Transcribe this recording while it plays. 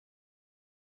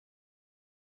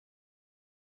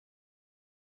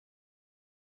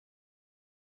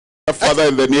Father,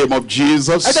 in the name of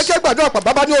Jesus, we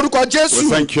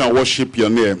thank you and worship your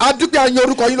name. We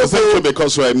thank you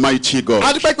because you are a mighty God,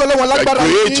 a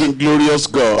great and glorious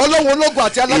God, a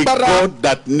God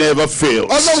that never fails.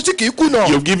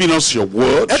 You've given us your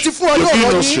word, you've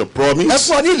given us your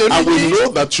promise, and we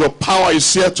know that your power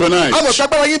is here tonight. And I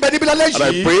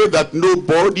pray that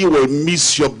nobody will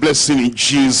miss your blessing in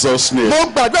Jesus' name.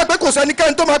 I'm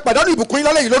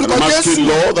asking,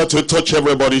 Lord, that you touch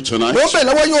everybody tonight.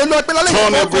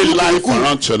 Turn every life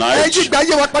around tonight. Do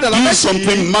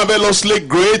something marvelously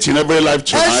great in every life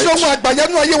tonight. But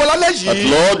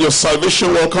Lord, your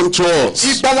salvation will come to us.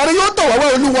 Your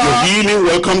healing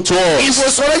will come to us. Your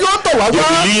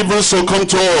deliverance will come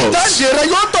to us.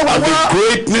 And the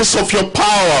greatness of your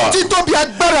power will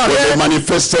be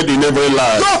manifested in every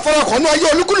life. At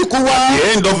the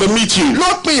end of the meeting,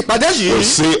 we'll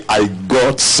say, I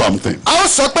got something.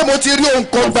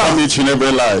 Confirm it in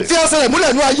every life. In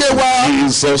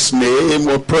Jesus' name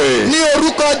we pray. Thank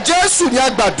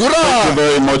you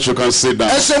very much. You can sit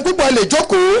down.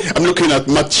 I'm looking at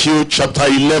Matthew chapter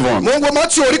 11.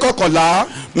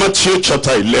 Matthew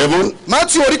chapter 11. I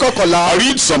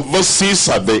read some verses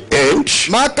at the end.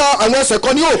 I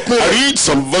read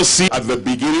some verses at the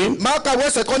beginning.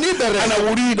 And I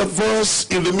will read a verse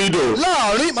in the middle.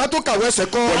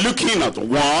 We're looking at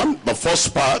one, the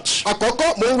first part.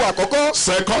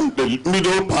 Second, the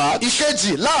middle part.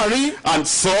 And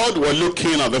third, we're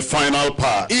looking at the final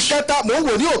part.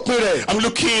 I'm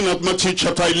looking at Matthew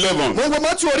chapter 11. We're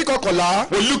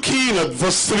looking at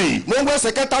verse 3.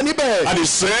 And he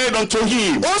said unto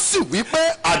him,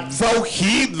 art thou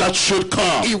he that should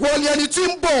come?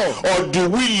 Or do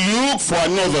we look for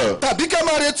another? A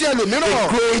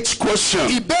great question. A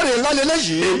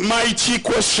mighty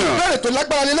question.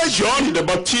 John the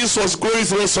Baptist was going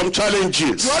through some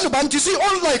challenges. And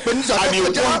he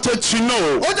wanted to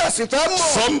know,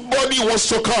 somebody wants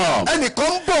to come. And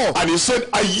he said,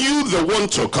 are you the one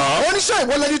to come?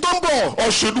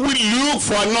 Or should we look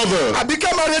for another?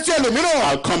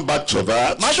 I'll come back to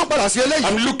that.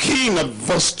 I'm looking at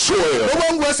verse 12.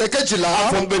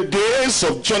 From the days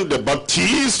of John the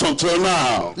Baptist until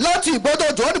now,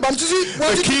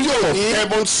 the kingdom of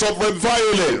heaven suffered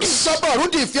violence,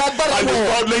 and the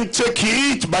violent take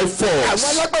it by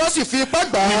force. We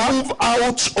move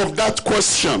out of that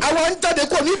question,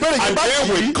 and then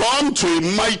we come to a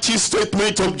mighty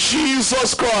statement of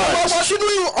Jesus Christ.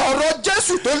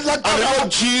 And now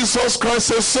Jesus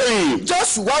Christ is saying,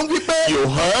 you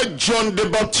heard John the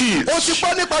Baptist.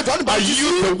 Are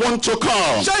you the one to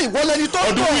come? Or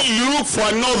do we look for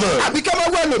another? He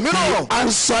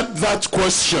answered that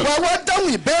question.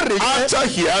 After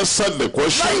he answered the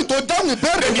question,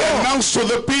 then he announced to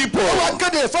the people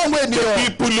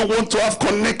who want to have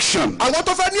connection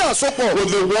with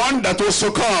the one that was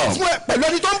to come,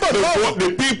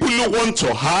 the people who want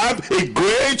to have a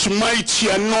great mighty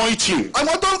anointing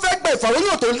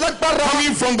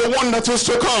coming from the one that was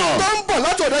to come.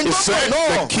 He said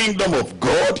the kingdom of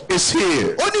God is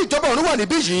here,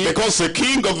 because the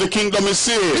king of the kingdom is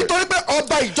here. The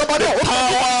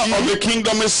power of the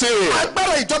kingdom is here.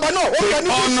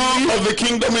 The honor of the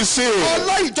kingdom is here.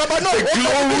 The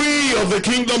glory of the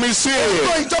kingdom is here.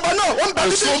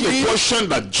 And so the question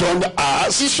that John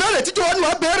asked,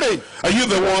 are you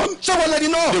the one?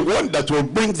 The one that will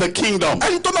bring the kingdom?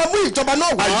 Are you the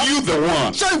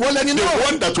one? The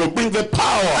one that will bring the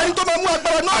power? Are you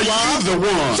the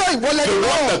one? The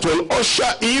one that will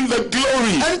usher in the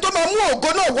glory?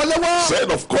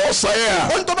 Said, of course I am.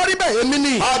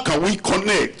 How can we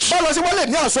connect?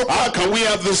 How can we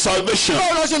have the salvation?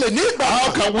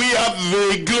 How can we have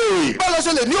the glory? How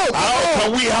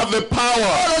can we have the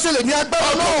power? How can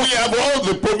we have all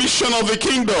the provision of the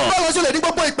kingdom? I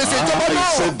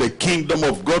said the kingdom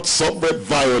of God suffered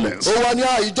violence, and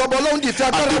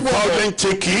the violent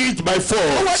take it by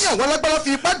force. The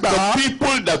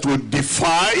people that will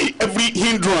defy every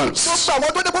hindrance,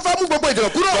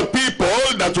 the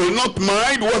people that will not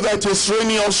mind whether it is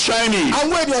raining or shining, the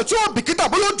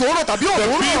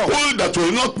people that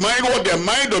will not mind what their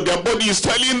mind or their body is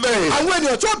telling them. And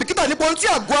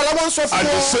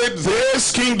they said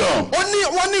this kingdom,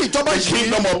 the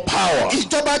kingdom of power, the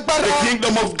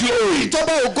kingdom of glory,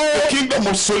 the kingdom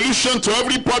of solution to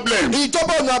every problem,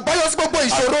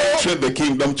 the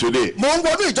kingdom today. Who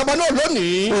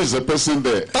is the person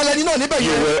there?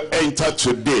 You will enter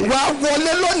today.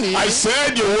 I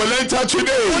said you will enter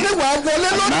today. And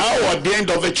now at the end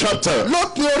of the chapter, in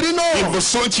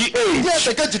verse 28,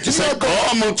 he said,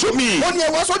 come unto me,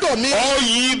 all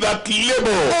ye that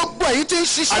labor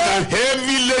and are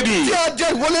heavy laden,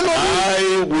 I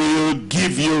will give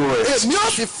give you rest. èmi ó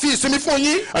sì fi ìsinmi fún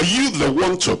yín. Are you the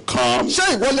one to come?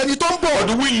 ṣé ìwọ lẹni tó ń bọ̀? Or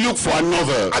do we look for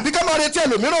another? àbí ká máa retí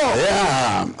ẹlòmíràn?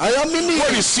 Yeah. àyà mi ní.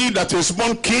 Where is he that is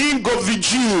born king of the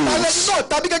Jews? alẹ́ni náà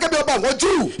tàbí gẹ́gẹ́ bí ọba àwọn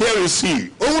Júù. Here is he.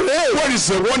 òun rèé. Where is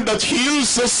the one that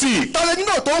heals the sick? alẹ́ni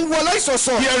náà tó ń wọ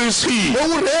aláìsọ̀sọ̀. Here is he.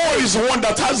 òun rèé. Where is the one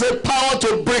that has the power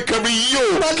to break every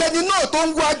yoke? alẹ́ni náà tó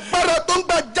ń wọ agbára tó ń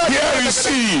gbà jáde. Here is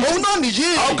he. òun náà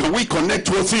nìyí. How can we connect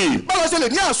with him? báwo ṣe lè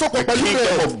ní àsopọ̀ The pẹ̀lú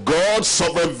kingdom rẹ̀? of God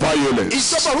suffered violence,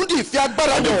 ìjọba òun di ìfẹ́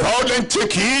agbára and the lọ. violent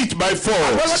take it by àwọn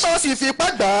force. ọlọ́pàá sì fi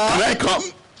ipá gbà á. Can I come?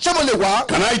 ṣé mo lè wá?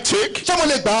 Can I take? ṣé mo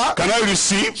lè gbà á? Can I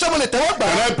receive? ṣé mo lè tẹ́wọ́ gbà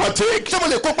Can á? I partake? ṣé mo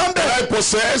lè kópa ń Can bẹ̀? I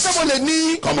possess? ṣé mo lè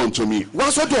ní? Come unto me, wá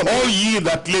sọ́dọ̀ mi. all ye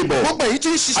that labor gbogbo èyí tí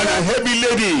ń and are ṣiṣẹ́ heavy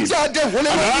laden, tí a dé ìwọlé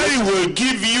and lórí. I will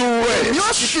give you èmi yóò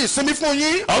rest. sì fi ìsinmi fún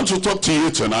yín. I want to talk to you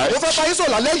tonight. mo fẹ́ bá yín sọ̀rọ̀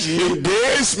lálẹ́ yìí. In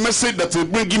this message that will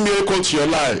bring miracle to your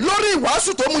life. lórí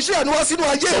ìwàásù tó mú sí ìyanu wá sínú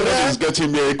ayé Somebody is rẹ.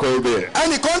 getting miracle there.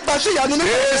 ẹnìkan gba sí ìyanu nípa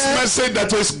This rẹ. message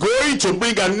that is going to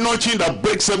bring anointing that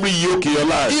breaks every yoke in your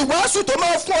life. ìwàásù tó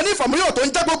máa fún ọ ní ìfàmúyọ̀ tó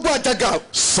ń já gbogbo àjàgà.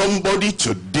 Somebody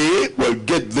today will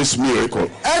get this miracle.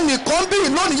 ẹnìkan bí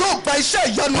lónìí yóò gba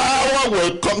iṣẹ́ ìyanu. Power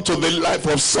will come to the life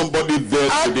of somebody there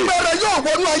today. agbára yóò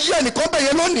wọnú ayé ẹnìkan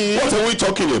bẹ̀yẹ lónìí. What are we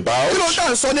talking kí ló ń about? dà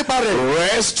ń sọ nípa rẹ̀?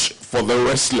 Rest for the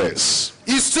restless.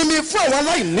 ìsinmi fún àwọn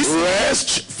aláìnísinmi. Rest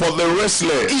for the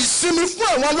restless. ìsinmi fún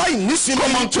àwọn aláìnísinmi.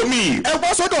 Come unto me, ẹ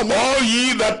wá sọ́dọ̀ mi. all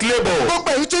ye that labor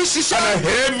gbogbo èyí tí ń and ṣiṣẹ́. are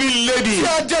heavy laden, tí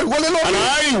a jẹ́ ìwọlé and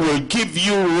lórí. I will give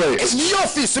you rest. èmi yóò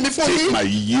fi ìsinmi fún Take yín. my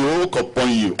yoke upon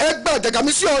you ẹ gba àjàgà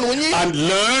mi sí ọrùn yín. and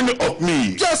learn of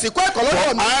me. kí ẹ sì kọ́ ẹ̀kọ́ lọ́dọ̀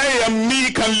For mi. I am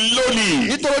meek and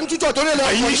lowly, nítorí ní tútù ọ̀tọ́ nílẹ̀ and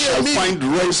ọkọ̀ ye ní shall èmi. find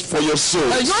rest for your ẹ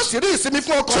souls. yóò sì rí ìsinmi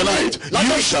fún ọkàn Tonight,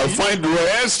 you shall find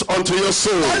rest unto your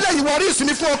soul. lálẹ́ yìí wọ́n rí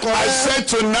ìsinmi fún ọkàn I rẹ. said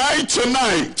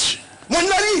tonight, mo ní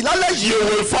lẹ́yìn lálẹ́ you yìí.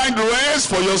 will find rest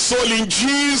for your soul in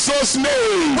Jesus'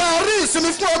 name. wọ́n á rí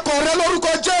ìsinmi fún ọkàn rẹ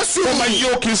lórúkọ Jésù. For my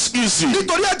yoke is easy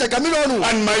nítorí àjàgà mi rọrùn.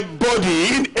 and my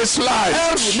body is light.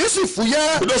 ẹrù mi sì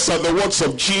fúyẹ́. Those are the words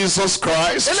of Jesus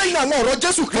Christ. eléyìí ni àwọn ọ̀rọ̀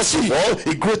Jésù First Kristi. of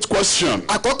all, a great question.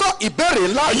 àkọ́kọ́ ìbéèrè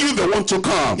ńlá. Are you the one to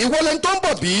come? ìwọ lẹni tó ń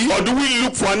bọ̀ bí? Or do we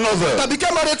look for another? tàbí kí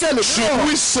ẹ máa retí Should ẹlòmíràn.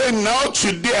 we say now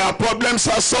today our problems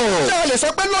are solved? ṣé ẹ lè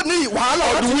sọ pé lónìí wàhálà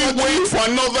Or ọ̀rọ̀ do ti we yanjú? wait for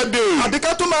another day? àbí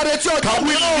ká tún máa retí ọjọ́ Can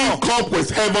we mìíràn? link up with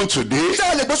heaven today? ṣé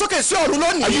ẹ lè gbé sókè sí ọ̀run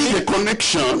Are you lónìí? the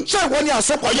connection? ṣé ìwọ ni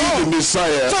àsopọ̀ Are you náà? the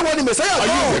Messiah? ṣé ìwọ ni mẹ̀sáyà Are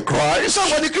náà? you the Christ? ṣé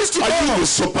ìwọ ni Kristi Are you náà? the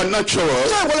supernatural?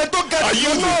 ṣé ìwọ lẹ tó ga Are jù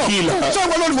you the náà? healer? ṣé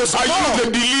ìwọ lolùwòsàn Are náà? you the ṣé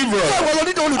ìwọ deliverer?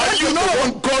 lolùdájọ́ Are you náà? the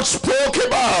one God spoke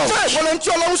about? ṣé ìwọ lẹni tí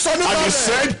Ọlọ́run sọ nípa And he rẹ̀?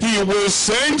 said he will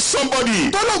send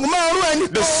somebody, tọ́lọ́gùn máa rú ẹni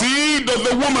the kan. seed of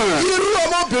the woman, irú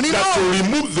ọmọbìnrin that náà will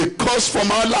remove the curse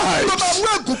from our tó bá lives. mú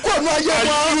ègún kúrò ní ayé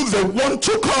wa. Are you the one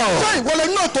to ṣé come? ìwọ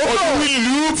lẹni náà tó Or bọ̀? do we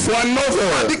look for àbí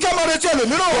another? ká máa retí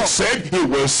ẹlòmíràn? God said he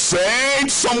will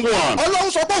send someone,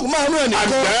 Ọlọ́run sọ pé òun máa rú ẹnì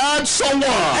and kan. that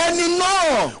someone ẹni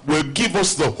náà will give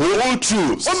us the whole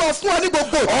truth, ó máa fún wa ní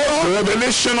gbogbo all òtítọ́. the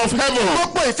revelation of heaven.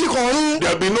 gbogbo ìfikàn ọ̀run. There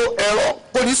will be no error.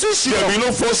 kò ní sí There will ìṣirò. be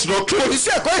no false doctrine. kò ní sí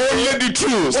ẹ̀kọ́ ìfẹ́. Only the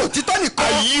truth. òtítọ́ nìkan.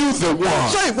 Are you the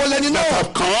one ṣé ìwọ lẹni that náà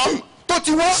have come? tó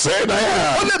ti wá? Said I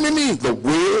ó am lè mí ní the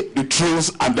way, the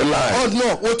truth, and the life.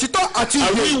 ọ̀nà òtítọ́ àti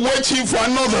Are ìyè. we waiting for ṣé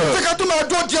another? ká tó máa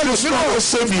dúró di There's no ẹlòmíràn?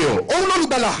 savior. òun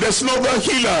lólùgbàlà. There's no other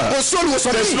kò healer. sí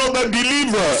olùwòsàn There's mi. no other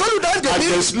deliverer. sólùdáǹdè And mi.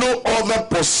 there's no other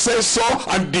possessor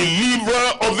and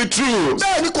deliverer of the truth.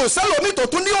 bẹ́ẹ̀ ni kò sẹ́lòmíì tó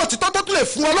tún ní òtítọ́ tó tún lè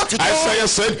fún ọ lọ́títọ́. Isaiah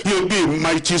said he'll be a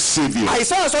mighty savior.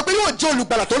 Àìsáyà sọ pé yóò jẹ́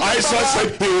olùgbàlà tó Isaiah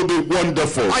said he will be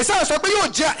wonderful. Àìsáyà sọ pé yóò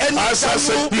jẹ́ ẹni Isaiah ìdánimú.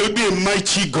 said he'll be a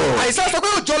mighty God. Àìsáyà sọ pé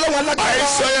yóò jẹ́ ọlọ́run alágbára.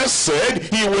 Isaiah said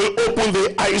he will open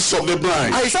the eyes of the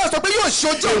blind. Àìsáyà sọ pé yóò ṣe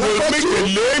ojú He àwọn will make afọ́jú.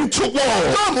 the lame to walk.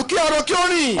 yóò mú kí arọ kí ó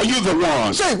rìn. Are you the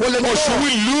one? ṣé ìwọ lẹni Or should náà?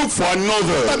 we look for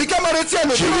another? tàbí ká máa retí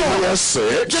ẹlòmíràn. Jeremiah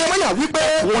said, Jeremiah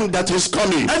wípé one that is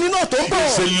coming ẹni náà tó ń bọ̀.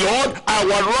 is the Lord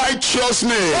our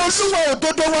righteousness. Olúwa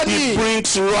òdodo wa He ni.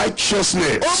 brings ó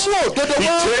righteousness. mú òdodo He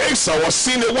wá. takes our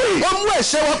sin away. ó mú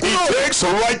ẹ̀ṣẹ̀ wa He kúrò. takes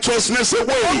righteousness ó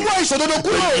away. mú àìṣòdodo The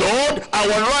kúrò. Lord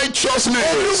our righteousness.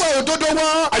 Olúwa òdodo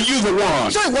wa. Are you the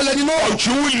one? ṣé ìwọ lẹni náà? Or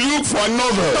should we look for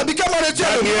another? tàbí ká máa retí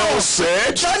Daniel ẹlòmíràn.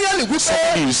 said, Daniel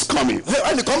wípé he is coming.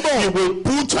 ẹnìkan He bọ̀. will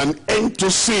put an end to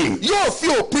sin. yóò fi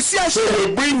òpin sí He ẹ̀ṣẹ̀.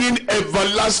 will bring in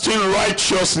everlasting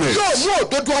righteousness. yóò mú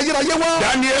òdodo ayérayé wá.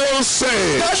 Daniel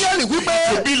said, Daniel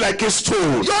wípé to be like a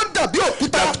stone yóò dàbí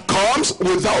òkúta that comes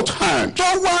without hand, tó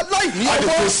wá láì ní and it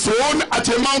ọwọ́. is thrown at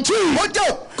a mountain. ó jẹ́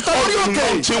òkúta All lórí the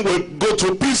òkè. mountain will go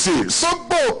to pieces.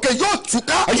 gbogbo òkè yóò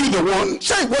túká. Are you the one?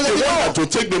 ṣé ìwọ The lẹni one náà? that will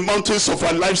take the mountain mountains of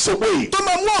our lives away. tó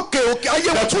máa mú òkè ayé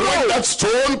wa That when kúrò. that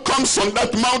stone comes on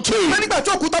that mountain, pé nígbà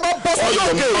tí òkúta bá bọ́ all sórí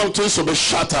your òkè, mountains will be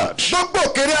shattered. gbogbo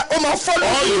òkè rẹ̀ ó máa fọ́ All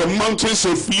lórí. your mountains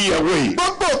will flee away.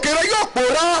 gbogbo òkè rẹ̀ yóò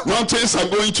pòórá. Mountains are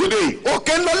going today.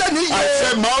 òkè ń lọ lẹ́nu I yìí.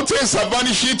 said mountains are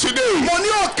vanishing today. mo ní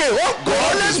òkè ó pòórá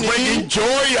God is lẹ́nu bringing yìí.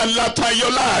 joy and laughter in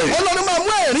your life. Ọlọ́run máa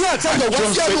mú ẹ̀rín àti ayọ̀ wá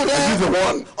John sí said, ẹnu are you rẹ̀. the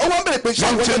one? ó wá ń bèrè pé ṣé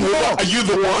ìwọ Mountain lẹ́nu mover, náà. are you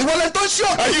the one? ìwọ lẹ́nu tó ṣí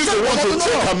òkè. Are you ṣé the ìwọ one to lẹ́nu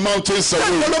take náà. our mountains ṣé ìwọ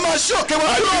away? ló máa ṣí òkè wa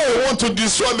Are kúrò. you the one to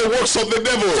destroy the works of the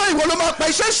devil? ṣé ìwọ ló máa pa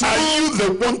iṣẹ́ Are ìṣubú. you the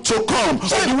one to come?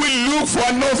 Or do we look for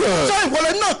another? ṣé ìwọ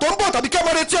lẹ́nu náà tó ń bọ̀ tàbí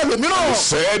kẹ́mọ́ retí ẹlòmíràn. He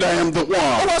said, I am the ó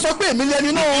one. wá sọ pé èmi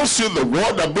lẹ́ni náà. Gives you the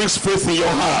word that brings faith in your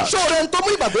heart. ṣé ọ̀rẹ́ ń tó mú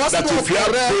ìgbàgbọ́ wá That sínú if you ọkàn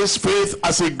have rẹ. this faith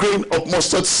as a grain of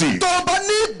mustard seed, tó o bá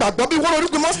ní ìgbàgbọ́ bí wọ́n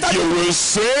orígun mọ́sítárì. you will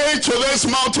say to this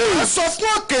mountain, sọ fún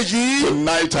òkè yìí.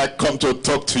 tonight I come to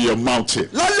talk to your mountain.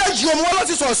 lálẹ́ yìí omi wọn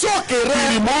láti sọ̀rọ̀ sí òkè Be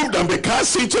rẹ. removed and be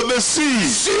cast into the sea.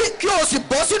 sí kí o sì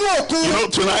bọ́ sínú òkun. You know,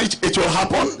 tonight it will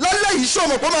happen. lálẹ́ yìí ṣé o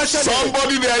mọ̀ pé ó máa ṣẹlẹ̀.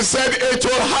 Somebody there said it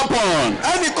will happen.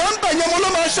 ẹnìkan ń bẹ̀ yẹn mo ló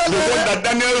máa The one ṣẹlẹ̀. that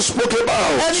Daniel spoke ẹni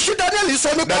about. tí Daniel sọ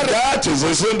nípa rẹ̀. That is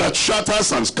the sin that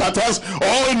shatters and scatters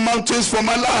all mountains from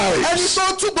our ẹni lives. tó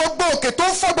tú gbogbo òkè tó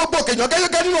fọ́ gbogbo òkè yàn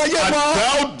gẹ́gẹ́ nínú ayé And wọn.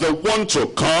 doubt the one to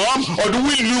come, or do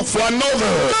we look for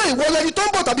another? ṣé ìwọ lẹni tó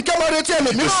ń bọ̀ tàbí kẹ́ máa retí The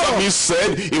ẹlòmíràn. psalmist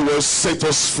said he will set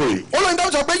us free. olóyin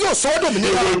dáhùn sọ pé yóò sọ ọ́ He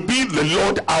dòmìnira. will be the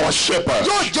Lord our shepherd.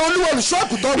 yóò jẹ́ olúwa olùṣọ́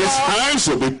àgùntàn His wa. hands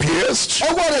will be pierced.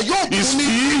 ọwọ́ rẹ̀ yóò His gún ní.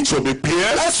 feet will be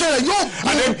pierced. ẹsẹ̀ rẹ̀ yóò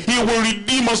And gún. then he will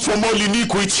redeem us from all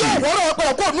iniquity. ìwọ náà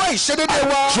pẹ̀lú kó nú àìṣedédé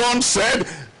wa. John said,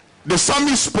 the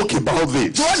psalmist spoke about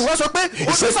this. Jọ́ọ̀nì wá sọ pé He ó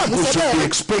ní said sàmú we sọ should be bẹ́ẹ̀.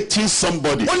 expecting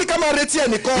somebody. ó ní ká máa retí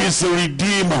ẹnìkan. He's a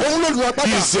redeemer. òun ló lu apáta.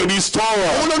 He's a òun restorer.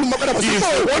 ló lu mọ̀kadà bọ̀ He's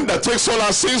sípò. the one that takes all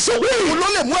our sins òun away. ló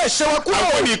lè mú ẹ̀ṣẹ̀ wa kúrò.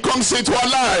 And when he comes into our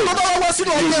tó lives, bá wá wá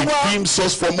sínú he ọgbẹ́ wa. redeems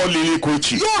us from all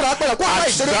iniquity. yóò rà pẹ̀lú kó nú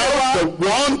Is àìṣedédé wa. that the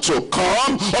one to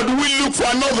come, or do we look for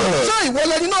another? ṣé ìwọ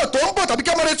lẹni náà tó ń bọ̀ tàbí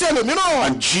kẹ́ máa retí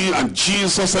ẹlòmíràn. And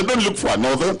Jesus said, don't look for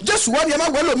another, Jésù wá ní ẹ má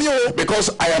wẹ́ lómi o.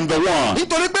 because I am the one.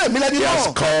 nítorí pé èmi lẹni He has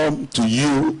náà. come to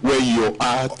you where you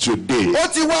are today. ó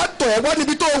ti wá tọ̀ ọ́ wá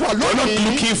níbi tó wà We're not lónìí.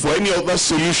 looking for any other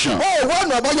solution. ó wá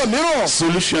ọ̀nà àbáyọ mìíràn.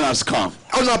 Solution has come.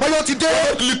 ọ̀nà àbáyọ ti dé.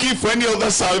 We're not looking for any other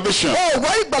salvation. ó wá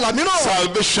ìgbàlà mìíràn.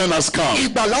 Salvation has come.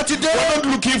 ìgbàlà ti dé. We're not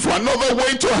looking for another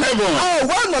way to heaven. ó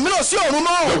wá ọ̀nà mìíràn sí ọ̀run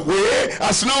náà. The way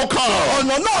has now come.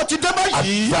 ọ̀nà náà ti dé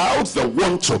báyìí. About the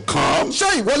one to come,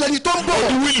 ṣé ìwọ lẹni tó ń or do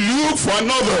bọ̀ we look for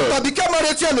another? tàbí kẹ́ máa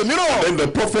retí ẹlòmíràn. Then the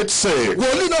prophet said,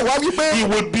 wòlíì náà wá wípé he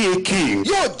will be a king.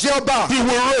 yóò jẹ ọba. He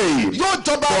will reign yóò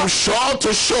jọba from shore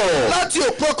to shore, láti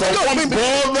òpin ọkọ̀ yóò from pín one mi.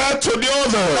 border to the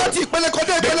other. láti ìpele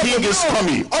kọjá ìpele The king is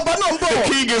coming. ọba náà ń The bọ̀.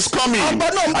 king is coming. Ọba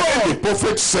náà ń And bọ̀. then the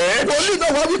prophet said wòlíì náà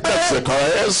wá wípé that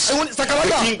Zacharias, ẹ̀wọ̀n the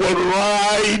Sakaraya king will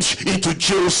ride into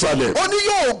Jerusalem. ó ní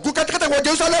yóò gun kẹ́tẹ́kẹ́tẹ́ wọ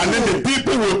Jerusalem. And then the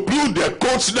people will build their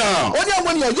coats down. ó ní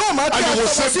àwọn ènìyàn yóò máa And tẹ they will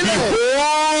aṣọ say, wọn sílẹ̀.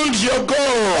 behold your ó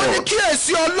ní God.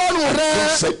 kíyèsí ọlọ́run rẹ.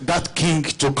 God said that king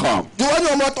to come. ìwọ ni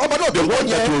ọba náà The tó one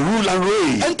that yẹ. will rule and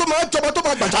reign. ẹni tó máa jọba tó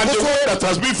máa gbàjà And the kókó. one that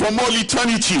has been from all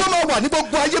eternity. tó máa wà ní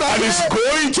gbogbo And ayérayé. is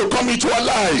going to come into our yóò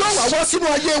wá lives. wá sínú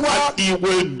ayé wa. And he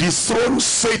will dethrone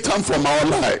Satan from our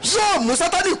lives. yóò mú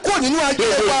Sátánì kúrò nínú He ayé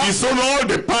will wa. dethrone all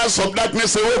the powers of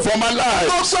darkness away from our lives.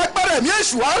 gbogbo agbára ẹ̀mí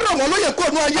èṣù á ràn wọ́n lóye kúrò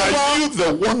nínú ayé wa. Are you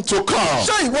the one to come?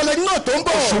 ṣé ìwọ lẹni náà tó ń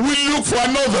bọ̀. Should we look for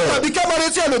another? tàbí kẹ́ máa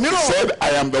retí ẹlòmíràn. Said, I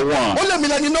am the one. ó lè mi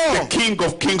lẹni náà. King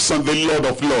of kings and the Lord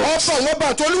of lords. ọba àwọn ọba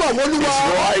àti olúwa àwọn olúwa.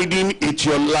 Is riding into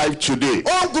your life today.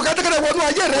 ó ń gun kẹ́tẹ́kẹ́tẹ́ wọnú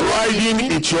ayé rẹ lónìí.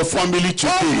 Riding into your family ó ń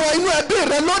today. wọ inú ẹbí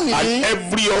rẹ lónìí. And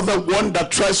every other one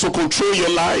that tries to control your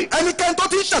life. ẹnikẹ́ni tó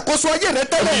ti ń ṣàkóso ayé rẹ Every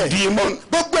tẹ́lẹ̀. demon,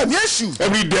 gbogbo ẹ̀mí èṣù.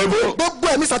 every devil, gbogbo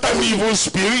ẹ̀mí every Sátánì. evil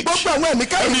spirit, gbogbo àwọn ẹ̀mí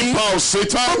every kẹ́yìn. power of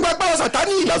Satan, gbogbo agbára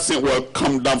Sátánì. that thing will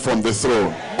come down from the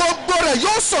throne. gbogbo rẹ̀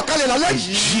yóò sọ̀kalẹ̀ lálẹ́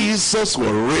yìí. Jesus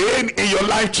will reign in your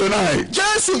life tonight.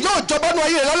 Jésù yóò jọba nínú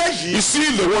ayé rẹ lálẹ́ yìí. You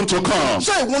see the one to come.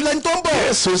 ṣé ìwọ̀n lẹni tó ń bọ̀.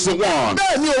 Yes, is the one.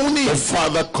 bẹ́ẹ̀ ni òun ni.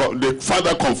 The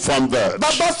father confirmed that.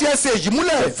 bàbá fi ẹsẹ̀ èyí The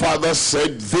múlẹ̀. father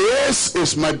said, this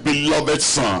is my beloved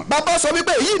son. bàbá sọ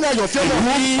wípé èyí ni àyànfẹ́ In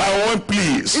ọmọ whom mi. I want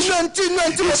pleased. inú ẹni tí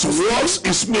mo His kù sí. works,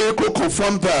 his miracle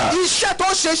confirmed that. iṣẹ́ tó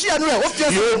ṣe sí ẹnu rẹ̀ ó fi He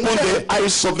ẹsẹ̀ opened múlẹ̀. the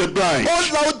eyes of the blind.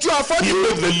 ó la ojú He afọ́jú.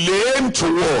 made the lame to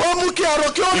walk. ó mú kí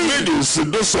arọ kí ó He rìn.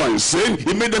 made those who are insane,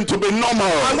 he made them to be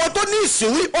normal. àwọn tó ní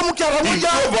ìsìnwí ó mú kí ara He wọn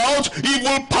yá. drove out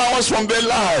evil powers from their ó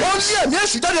lives. lé ẹ̀mí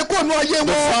èṣù jáde kúrò nínú ayé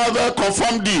The wọn. father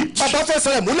confirmed it. bàbá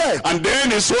fẹsẹ̀ rẹ̀ múlẹ̀. And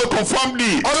then his soul confirmed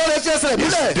it. ọ̀rọ̀ rẹ̀ fi ẹsẹ̀ rẹ̀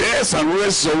His múlẹ̀. death and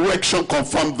resurrection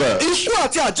confirmed that. ikú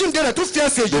àti àjíǹde rẹ̀ tún fi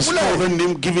ẹsẹ̀ èyí There's no múlẹ̀. other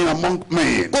name given among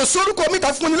men kò sórúkọ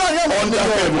mìta fún ni láàrin àwọn under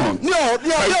heaven ní by abẹ́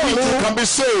which you ọ̀run can be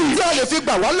saved. tí a lè fi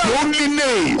gbà wá là. The only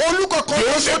name, olùkọ́ kan the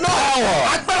ṣoṣo only náà power,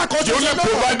 agbára kan the ṣoṣo only náà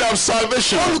provider of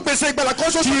salvation, olùpèsè pèsè ìgbàlà kan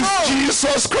ṣoṣo It náà. is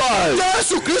Jesus Christ.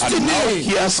 Jésù Kristi And now ni.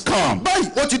 he has come.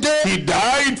 Báyìí ó ti dé. He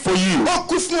died for you. Ó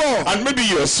kú fún ọ. And maybe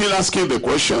you are still asking the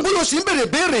question. Bóyá o sì ń bèrè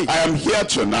béèrè. I am here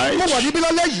tonight. Mo wà níbí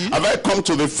lálẹ́ yìí. Have I come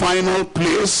to the final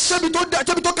place? Ṣébi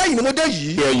tó kẹ́yìn ni mo dé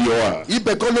yìí. Here you are.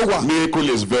 Ibẹ̀ kan ló wà. Miracle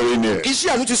is very near. Iṣẹ́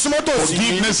àánú ti súnmọ́ tòsí.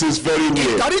 Forgiveness is very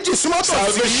near. Ìdáríjì súnmọ́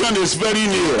tòsí. Salvation is very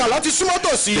near. Ìgbàlà ti súnmọ́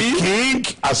tòsí. The king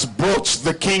has brought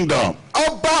the kingdom.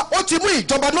 Ọba ó ti mú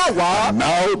ìjọba náà wá.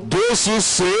 Now those who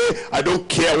say, I don't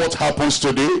care what happens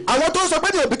today, Àwọn tó ń sọ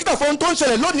pé ní òbíkítà fún ohun tó ń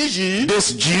ṣẹlẹ̀ lónìí yìí.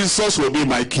 this Jesus will be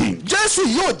my king. Jésù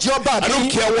yóò jẹ́ ọba I don't mi.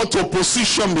 care what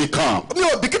opposition may come. Mi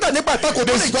ò bìkítà nípa ìtakò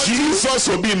tó lè This jọ sí. Jesus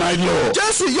will be my Lord.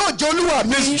 Jésù yóò jẹ́ olúwa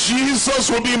mi. This Jesus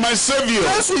will be my Savior.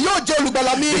 Jésù yóò jẹ́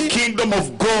olùgbàlà mi. The kingdom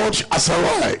of God has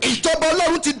arrived. Ìjọba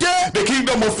Ọlọ́run ti dé. The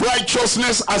kingdom of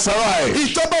righteousness has arrived.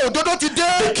 Ìjọba òdodo ti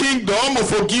dé. The kingdom of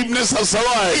forgiveness has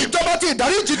arrived. Ìjọba ti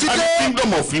ìdáríjì ti And dé. the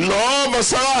kingdom of love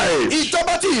has arrived.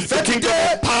 Ìjọba ti The ìfẹ́ ti kingdom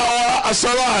dé. of power has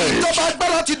arrived. Ìjọba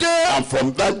agbára ti dé. And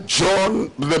from that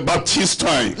John the Baptist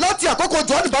time, Láti àkókò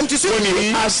Jòhánù Bámtísì when he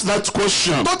yìí asked that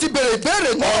question, tó ti bèrè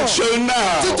ìbéèrè náà until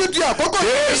now, títí di àkókò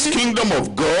this yìí. kingdom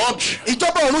of God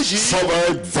Ìjọba ọ̀run yìí suffered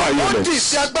ó di violence.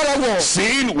 ìfẹ́ agbára wọ̀.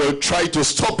 Sin will try to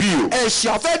stop you.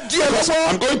 Ẹ̀ṣẹ̀ àfẹ́ díẹ̀ Because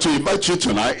I'm lọ́wọ́. going to invite you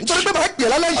tonight. Nítorí pé màá pè é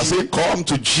lálẹ́ I yìí. say, come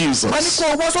to Màá ní Jesus. kó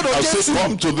o wá sọ́dọ̀ I say, Jésù.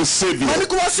 come to the Savior. Màá ní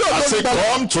kó wá sí I ọ̀dọ̀ say,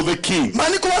 olùgbàlà. come to the King. Màá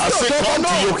ní kó wá I sí say, ọ̀dọ̀ ọba come to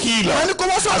náà. your healer. Màá ní kó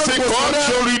wá sí I ọ̀dọ̀ say, olùgbàlà come rẹ.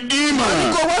 to your Màá ní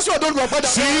Redeemer. kó wá sí ọ̀dọ̀ olùgbàpadà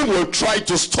rẹ. Sin will try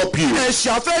to stop you.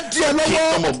 Ẹ̀ṣẹ̀ àfẹ́ díẹ̀ lọ́wọ́.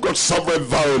 Kingdom of God suffered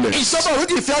violence. Ìjọba ọ̀run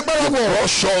di ìfẹ́ agbára wọ̀.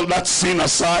 Brush all that sin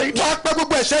aside. Wàá pẹ́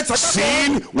gbogbo ẹ̀ṣẹ̀ ìtàkàtà.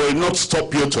 Sin will not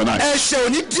stop you tonight. Ẹ̀ṣẹ̀ ò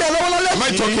ní díẹ̀ lọ́wọ́ lálẹ́ Am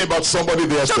I talking yìí. about somebody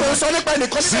there Ṣé mo ń tonight? sọ nípa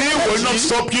ẹnìkan Sin nípa will not ẹ̀ṣẹ̀ yìí?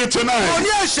 stop you Mo tonight. ní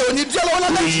ẹ̀ṣẹ̀ ò ní díẹ̀ lọ́wọ́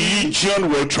lálẹ́ yìí. Religion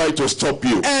will try to stop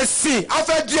you. Ẹ̀sìn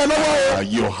afẹ́ díẹ̀ lọ́wọ́ o.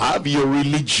 You have your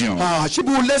religion.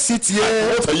 Ṣíbù lẹ́sìn tiẹ̀.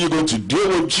 What are you going to do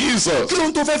with Jesus? Kí ló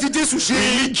ń tó fẹ́ fi Jésù ṣe?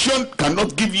 Religion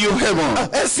cannot give you heaven.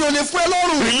 Ẹ̀sìn ò lè fún ẹ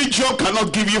lọ́rùn. Religion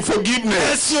cannot give you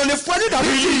forgiveness. Ẹ̀sìn ò lè fún ẹ ní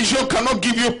ìdáríjì. Religion cannot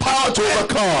give you power to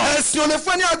overcome. Ẹ̀sìn ò lè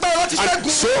fún ẹ ní agbára láti And ṣẹ́gun.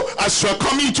 so, as you are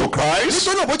coming to Christ,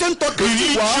 Nítorí òbó jẹ́ ń tọ́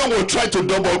kejì wá. religion will try to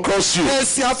double cross you.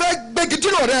 Ẹ̀sìn àfẹ́ gbégi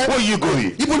dínà rẹ. Where are you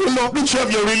going? Ibo ló lọ? Don't you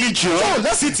have your religion? Yóò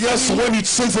lẹ́sìn tiẹ̀ That's ni. when it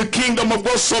says the kingdom of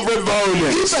God suffered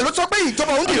violence. Ibẹ̀ ló sọ pé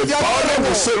ìjọba òun kì í The fi agbára Bible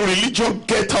will wọ̀. say, religion,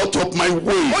 get out of my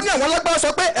way. Ó ní àwọn alágbára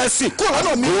sọ pé ẹ̀sìn kúrò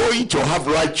lọ́nà mi. Going to have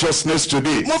righteousness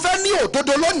today. Mo fẹ́ ní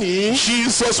òdodo lónìí.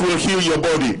 Jesus will heal your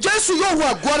body. Jésù yóò wo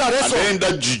àgọ́ ara rẹ And sọ. then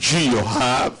that juju you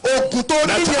have, Ògùn tó ní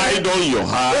that yẹn. idol you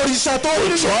have, Òrìṣà tó ní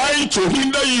will yẹn. try to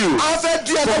hinder you A fẹ́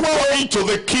di ẹ from lọ́wọ́. going to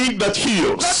the king that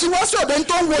heals, Láti wá sí ọ̀dọ̀ ẹni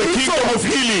tó ń wo the ní kingdom sọ̀rọ̀. of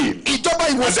healing. Ìjọba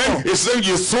And ìwòsàn. then it's saying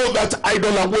you throw that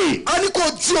idol away. A ní kó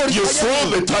jí You òrìṣà throw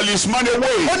yẹn. the talisman Ó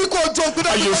away. ní kó jó òpin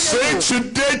And you náà.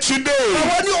 say today,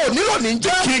 Àwọn ní òní lónìí the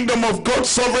jẹ́. kingdom of God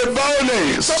suffered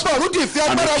violence. Ìjọba ọ̀run ti fi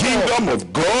And the agbára wọ̀. kingdom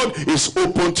of God is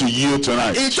open to you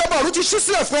tonight. Ìjọba ọ̀run ti ṣí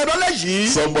sílẹ̀ fún ẹ lọ́lẹ́ yìí.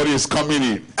 Somebody is coming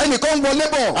in. Ẹnìkan ń wọlé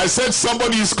bọ̀. I said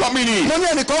somebody is coming in. Mo ní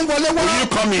ẹnìkan ń wọlé wá. Will you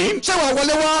come in? Ṣé wàá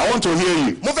wọlé wá? I want to hear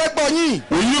you. Mo fẹ́ gbọ́ yín.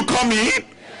 Will you come in?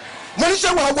 Mo ní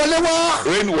ṣé wàá wọlé wá?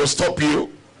 Rain will stop you.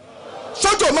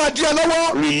 Sọ́jọ́ máa di ẹ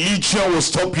lọ́wọ́. Religion will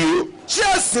stop you. Ṣé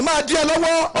ẹ̀sìn máa di ẹ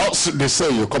lọ́wọ́? Also, they say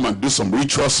you come and do some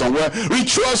rituals somewhere.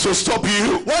 Rituals will stop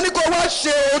you. Wọ́n ní kó wá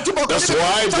ṣe ojúbọ kan That's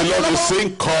why the Lord is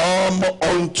saying, come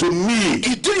unto me.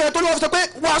 Ìdí yẹn tó ní wọ́n fi sọ pé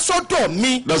wá sọ́dọ̀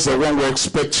mi. That's the one we're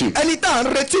expecting. Ẹni tá à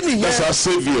ń retí That's nìyẹn. our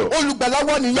Savior. Olùgbàlà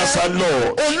wa That's nìyẹn. our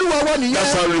Lord. Olúwa wa That's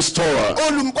nìyẹn. our Restorer.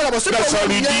 Olùkọ́làbọ̀ sípò That's our wa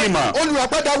nìyẹn. Redeemer.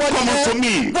 Olùràpadà wa Come unto me.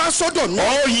 nìyẹn. Wá sọ́dọ̀ mi.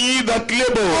 All ye that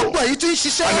labor Ọgbà yìí ti ń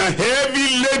ṣiṣẹ́. and a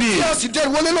heavy lady. Kí a sì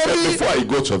dẹrù wọlé lórí. Before I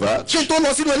go to that, Kí n tó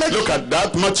lọ sínú look ẹlẹ́jì. at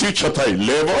that Matthew chapter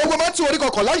 11. Ogun bá ti orí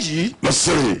kọkànlá yìí.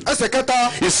 Verse 3. Ẹsẹ̀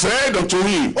kẹta. He said unto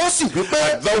him, Ó sì wí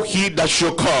pé thou he that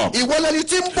shall come, ìwọ lẹni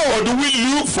tí ń or bọ̀. do we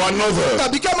look for another?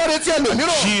 Tàbí kí a máa retí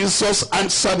ẹlòmíràn. Jesus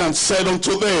answered and said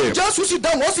unto them, Jésù sì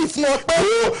dáhùn ó sì fún ọ pé.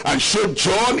 go and show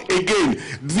John again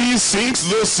these things,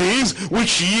 those things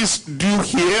which ye do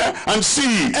hear and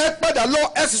see. Ẹ padà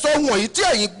lọ ẹ sì sọ wọ̀nyí tí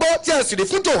ẹ̀yin gbọ́ tí ẹ sì rí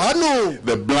fún Jòhánù.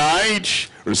 The blind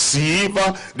receive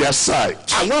their sight,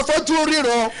 Àwọn afọ́jú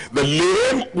ríran. the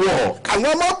lame walk,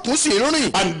 Àwọn ọmọkùnrin sì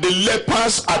rìn. and the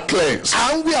lepers are cleansed,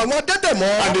 À ń wí àwọn adẹ́tẹ̀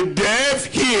mọ́. and the deaf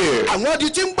hear, Àwọn adi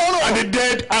tí ń and gbọ́rọ̀. the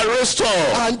dead are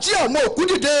restored, À ń jí àwọn òkú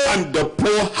dìde. and the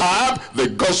poor have the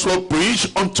gospel preached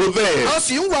unto them. A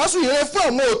sì ń wàásù ìrere fún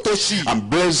àwọn òtòṣì. And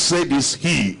blessed is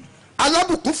he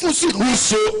alábùkún fún sí.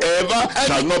 whosoever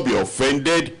shall not be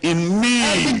offended in me.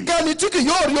 ẹnikẹ́ni tí kì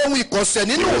yóò rí ohun ìkọ̀sẹ̀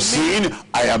nínú He mi. was saying,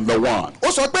 I am the one. ó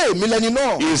sọ pé èmi lẹni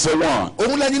náà. He is the one.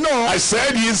 òun lẹni náà. I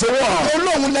said he is the one.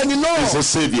 olóhùn lẹni náà. He is the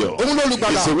Savior. òun lolùgbàlà.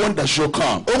 He is the one that shall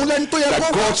come. òun lẹni tó yẹ That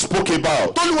kó wá. God spoke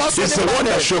about. Tolúwa sọ He is the nípa one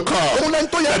that rẹ̀. shall come. òun lẹni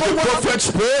tó yẹ That kó the wá. prophet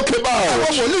spoke about.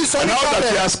 àwọn wòlíì sọ And now nípa that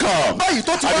he rẹ̀. has come. báyìí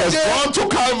tó ti And wá has dé. gone to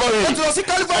Calvary. ó ti lọ sí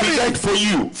And he Calvary. died for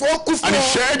you. ó kú fún And he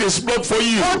ọ. shed his blood for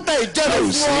you. ó tẹ ìjẹ́ Now rẹ̀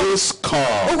he fún ọ. says, ó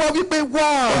come wá wípé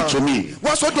wá. unto me.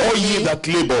 wá sọ́dọ̀ All ye mi. that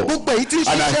labor gbogbo èyí tí ń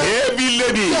and a ṣiṣẹ́. heavy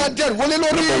lady. tí a jẹ́ ìwọlé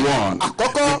lórí. Number one,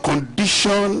 àkọ́kọ́. the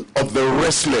condition of the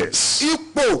restless.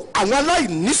 ipò àwọn The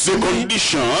aláìnísinmi.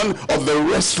 condition of the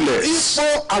restless.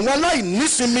 ipò àwọn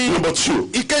aláìnísinmi. Number two,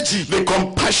 ìkejì. the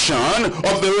compassion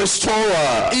of the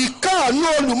restorer. ìkáàánú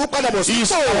olùmúpadàbọ̀ He is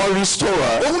sípò. our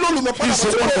restorer. òun ló He olùmúpadàbọ̀ is the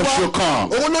one sípò that wa. shall come.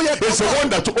 òun ló yẹ He is the kó wá. one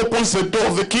that opens the door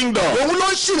of the kingdom. òun ló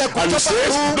ń ṣílẹ̀kùn And he ìjọba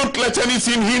says, fún. don't let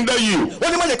anything hinder you. ó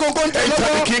ní má jẹ́ kí ohunkóhun tẹ̀ Enter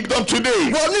lọ́wọ́. the kingdom today.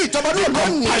 wọ́n ní ìjọba náà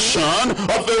lónìí. Compassion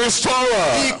of the restorer.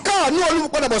 ìkáàánú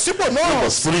olùmúpadàbọ̀ sípò náà. Number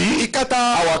three, ìkẹta.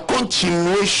 our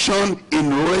continuation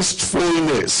in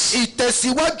restfulness.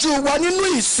 ìtẹ̀síwájú wa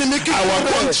nínú ìsinmi kíkún Our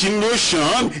rẹ̀.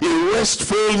 continuation in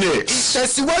restfulness.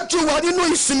 ìtẹ̀síwájú wa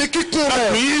nínú ìsinmi kíkún That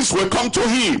rẹ̀. means we come to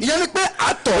him. ìyẹn ni pé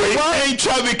àtọ̀ We wá.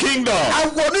 enter the kingdom.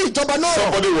 àwọn ní ìjọba náà.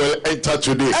 Somebody will enter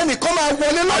today. ẹnìkan máa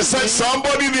wọlé I said lónìí.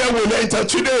 somebody there will enter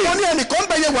today. wọ́n ní ẹnìkan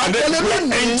bẹ̀yẹ wà And wọlé then we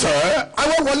lónìí. enter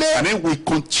àwọn wọlé. and then we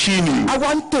continue.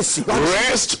 àwa ń tẹ̀síwájú.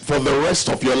 Rest for the rest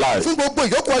of your life. fún gbogbo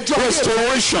ìyókù ọjọ́ ayé rẹ̀.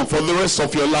 Restoration for the rest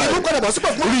of your life. ìmúpadàbọ̀ sípò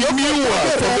fún ìyókù ọjọ́ Renewal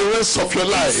ayé for rẹ̀. the rest of your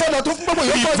life. ìsọdọ̀ tó fún gbogbo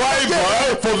ìyókù ọjọ́ ayé rẹ̀.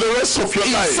 Revival for the rest of your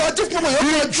life. ìsọjí fún gbogbo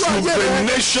ìyókù ọjọ́ ayé rẹ̀.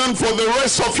 Rejuvenation for the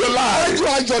rest of your life. ọjọ́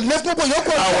ayọ̀ lé fún gbogbo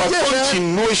ìyókù ọjọ́ Our ayé rẹ̀.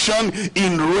 continuation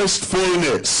in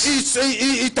restfulness.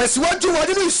 ìtẹ̀síwájú wa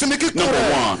nínú ìsinmi kíkún Number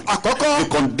rẹ̀. one, àkọ́kọ́. the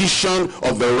condition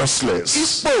of the restless.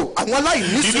 ipò àwọn Did you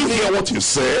aláìnísinmi. hear what he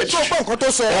said? tó gbọ́ nǹkan tó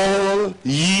sọ. All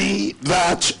ye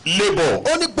that labor.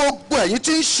 ó ní gbogbo ẹ̀yin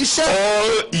tí ń ṣiṣẹ́.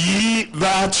 All ye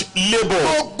that labor.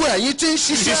 gbogbo ẹ̀yin tí ń He's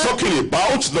ṣiṣẹ́. talking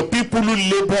about the people who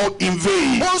labor in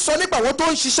vain. ó ń sọ nípa àwọn tó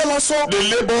ń ṣiṣẹ́ lásán. They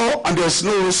labor and there's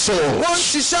no wọ́n ń result.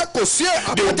 ṣiṣẹ́ kò sí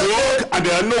They àpẹjẹ. work and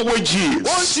there are no wages.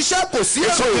 wọ́n ń ṣiṣẹ́ kò sí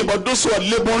He's talking èrè. about those who are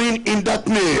laboring in ó ní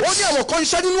darkness. àwọn kan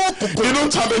iṣẹ́ nínú òkùnkùn. They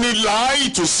don't have any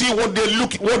light to see what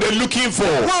they're looking for.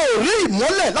 wọn ò rí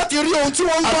ìmọ́lẹ̀ láti rí ohun tí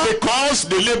wọ́n ń And gbọ́. because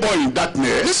they labor in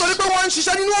darkness nítorí pé wọ́n ń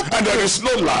ṣiṣẹ́ nínú and òkùnkùn there is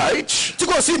no light, tí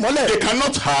kò sí ìmọ́lẹ̀. they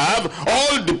cannot have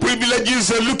all the privileges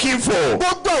they're looking for.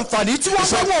 gbogbo àǹfààní tí wọ́n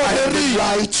So gbọ́ wọn ò I lè am rí. the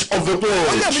light of the ó lè mí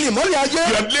world. ní ìmọ́lẹ̀ ayé.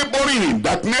 You are laboring in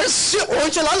darkness. tí òun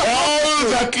ṣe lálẹ́ All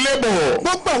that labor.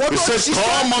 gbogbo àwọn He tó ń says, ṣiṣẹ́.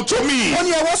 come unto me. wọ́n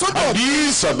ní ẹwọ́ sọ́dọ̀. And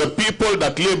these are the people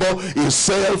that labor in eléyìí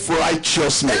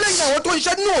self-righteousness. àwọn tó ń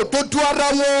ṣiṣẹ́ nínú òdodo ara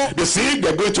wọn. They think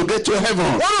they're going to get to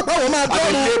heaven. wọ́n rò pé àwọn máa And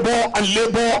they dọ́run. labor and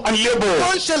labor and labor.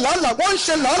 wọ́n ń ṣe làálàá wọ́n ń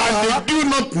ṣe And làálàá. they do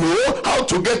not know how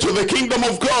to get to the kingdom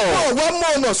of God. wọ́n wá mọ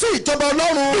ọ̀nà sí ìjọba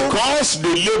ọlọ́run. Because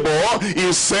they labor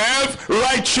in torí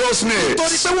self-righteousness.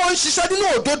 pé wọ́n ń ṣiṣẹ́ nínú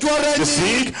òdodo ara You ẹni.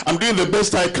 think I'm doing the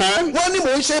best I can? wọ́n ní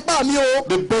mò ń ṣe ipá mi o.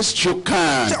 The best you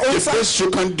can. The best you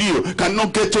can do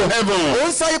cannot get to heaven. ò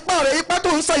ń sa ipá rẹ̀ ipá tó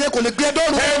ń sa yẹn kò lè gbé ẹ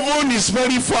dọ́run. Heaven is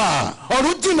very far.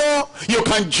 ọ̀run jìnnà. You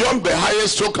can jump the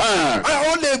highest you can.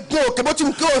 ó lè gun òkè bó ti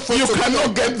mú kí o fò You tó.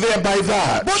 cannot get there by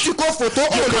that. bó ti kó fò tó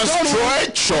You o lè can dọ́run.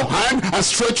 stretch your hand and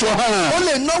stretch your o hand.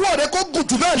 lè náwó rẹ kó gùn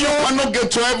jù bẹ́ẹ̀ You lọ. cannot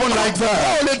get to heaven like o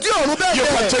that. lè dín ọ̀run bẹ́ẹ̀ You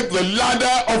can bẹ́ẹ̀. take the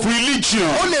ladder of religion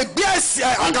o lè gbé ẹ̀sìn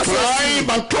and àkàtà ẹ̀sìn. climb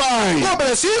and climb. kó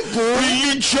bẹ̀rẹ̀ sí í gùn.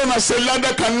 Religion as a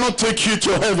ladder cannot take you to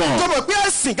kó heaven. mọ̀ pé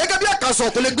ẹ̀sìn gẹ́gẹ́ bí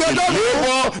àkàsọ̀ kò lè gbé ẹ dọ́run.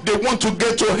 Labor, they want to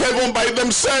get to heaven by wọ́n ń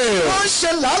themselves. ṣe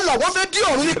làálàá wọ́n fẹ́ dín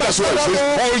ọ̀run nípa That's why it ìṣọ́ra says,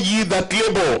 wọn. all ye that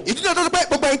labor, ìdí náà tó pé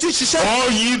gbogbo ẹ̀yin tí ń ṣiṣẹ́.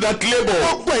 all ye that labor.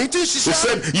 gbogbo ẹ̀yin tí ń He ṣiṣẹ́.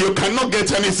 said, you cannot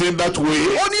get anything that way,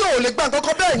 ó ní ò lè gba nǹkan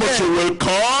kan bẹ́ẹ̀ but yẹn. you will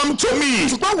come to me.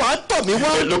 ṣùgbọ́n wàá tọ̀ mí wá.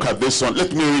 Hey, look at this one.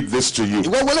 Let me read this to you.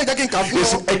 ìwọ wọlé jẹ́ kí n kà fún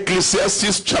It's ọ.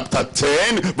 Ecclesiastes chapter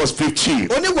 10, verse 15.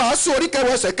 oníwàásù orí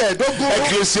kẹwàá ẹsẹ̀ kẹẹ̀ẹ́dógún.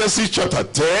 Ecclesiastes chapter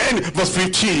 10, verse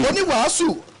 15.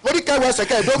 oníwàásù orí kẹwàá ẹsẹ̀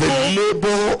The kẹẹ̀ẹ́dógún.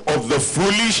 labor of the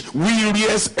foolish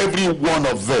wearies every one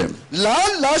of them.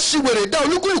 làálàá ṣìwèrè dá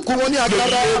olúkúlùkù wọn ní The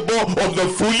agara. labor of the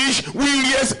foolish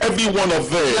wearies every one of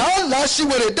them. làálàá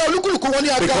ṣìwèrè dá olúkúlùkù wọn ní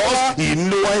agara. Because he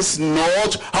knows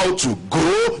not how to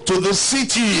go to the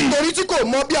city. torí tí kò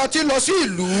mọ bí a ti ń lọ sí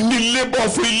ìlú. The labor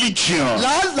of religion.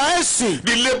 làálàá ẹ̀sìn.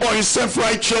 The labor in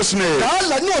self-righteousness.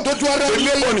 làálàá ní òdodo ara The ẹni.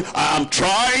 labor in, I'm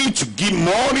trying to give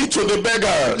money to the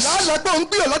beggars. làálàá pé òun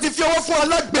gbìyànjú láti fi ọwọ́ fún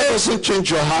alágbèé. pé. That doesn't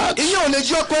change your heart. ìyẹn ò lè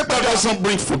jí ọkọ ẹ That padà. doesn't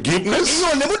bring forgiveness. ìyẹn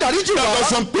ò lè mú dáríjì That wá.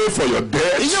 doesn't pay for your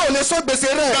debt. ìyẹn ò lè sọ gbèsè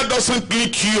rẹ̀. That doesn't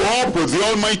link you up with the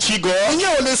Almighty God.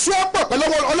 ìyẹn ò lè sún ọ̀pọ̀ pẹ̀lú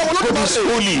Ọlọ́run God is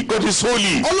Olódùmarè. holy. God is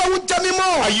holy. Ọlọ́run jẹ́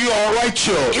mímọ́. Are you all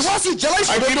righteous? ìwọ sì jẹ́ I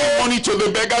láìṣòdodo. give money to the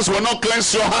beggars will not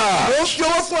cleanse your heart. ó fi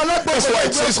owó fún That's why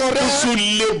it alágbèbọ̀ says ọkọ rẹ̀. those who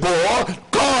labor, ó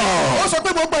God. sọ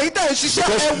pé gbogbo èyí tẹ̀ ń ṣiṣẹ́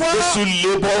Because ẹ wá. those who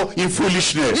labor in nítorí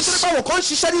foolishness, pé àwọn kan ń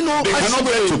ṣiṣẹ́ nínú they cannot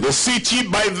àṣìwèrè. get to the city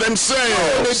by lè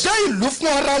themselves. dá ìlú fún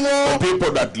ara wọn. The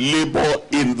people that labor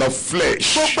in the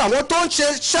flesh, gbogbo àwọn tó ń ṣe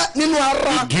iṣẹ́ nínú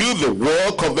ara. they do the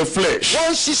work of the flesh,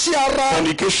 wọ́n ń ṣiṣẹ́ ara.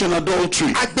 fornication,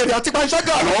 adultery, àgbèrè àti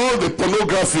panṣágà. and all the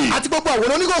pornography. àti gbogbo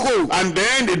àwòrán oníkòkò. And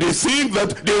then they think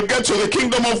that they'll get to the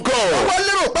kingdom of God. wọ́n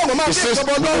lérò pé àwọn máa It dé says,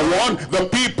 ìjọba number Ọlọ́run. one, the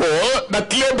people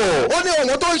that labor, ó ní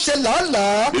àwọn tó ń ṣe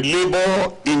làálàá. they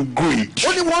labor in greed,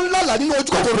 ó ní wọ́n ń lálàá nínú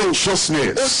ojú kòkòrò.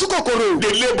 covetousness. ojú kòkòrò.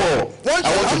 They labor. Wọ́n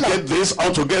I want ṣe to làálàá. get this, I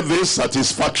want to get this,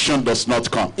 satisfaction does not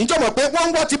come. ìjọ mọ̀ pé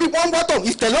wọ́n ń wá tibí wọ́n ń wá tọ̀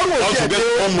ìtẹ̀lọ́rùn I òsì want to ẹ̀dẹ́.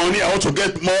 get more money, I want to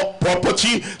get more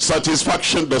property,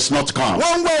 satisfaction does not come.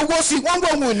 wọ́n ń wá owó sí wọ́n ń wá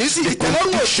ohun ìní sí The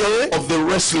ìtẹ̀lọ́rùn òsì. condition of the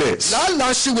restless,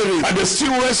 làálàá ṣìwèrè. and they're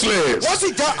still restless. wọ́n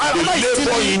sì já They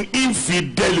labor aláìsinmi. in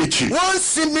infidelity. wọ́n ń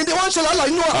sinmi wọ́n ń ṣe làálàá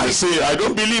nínú I àìsí. say, I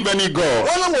don't believe any God.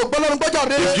 wọ́n lọ́wọ́ gbọ́lọ́run gbọ́jà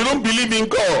rere. If you don't believe in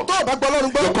God, tó o bá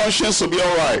gbọ́lọ́run gbọ́. your conscience will be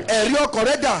alright. ẹ̀rí ọkàn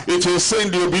rẹ̀ dà. It is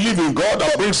saying they believe in God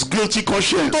that brings guilty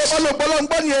conscience. tó o bá lọ gbọ́lọ́run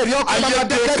gbọ́ ni ẹ̀rí ọkàn And máa yet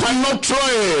they dẹ́kẹ́ bí. cannot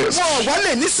trust. wọn ò wá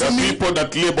lè The nísìnyí. people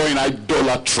that labor in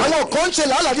idolatry. àwọn kan ń ṣe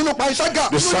làálàá nínú panṣágà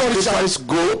They nínú òrìṣà. sacrifice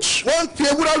goats. wọ́n ń fi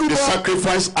ewúrẹ́ They rúbọ.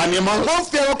 sacrifice animals. wọ́n ń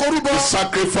fi ẹranko rúbọ. They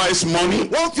sacrifice money.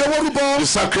 wọ́n ń fi owó rúbọ. They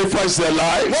sacrifice their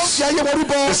wọ́n ń lives. fi ayé wọn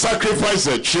rúbọ. They sacrifice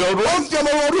their wọ́n ń children fi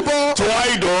ọmọ wọn rúbọ. to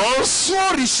idols. fún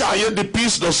òrìṣà. And yet the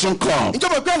peace doesn't come.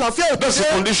 ìjọba pé àlàáfíà That's the ìpèsè.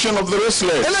 condition of the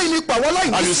restless. eléyìí ni pàwọ́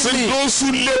láì And you say nísìnyí. those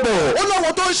who labor, ó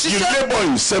lọ́wọ́ tó ń you ṣiṣẹ́. labor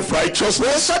in wọ́n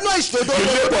self-righteousness. ṣẹ́ náà ìṣòdo. You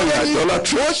labor in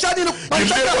idolatry. wọ́n ṣẹ́ nínú You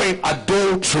panṣágà. labor in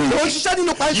adultery. wọ́n ṣiṣẹ́ nínú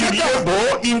You panṣágà.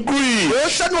 labor in greed. wọ́n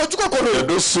ṣẹ́ nínú ojú kòkòrò. And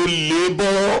those who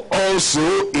labor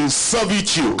also in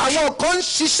servitude. àwọn kan ń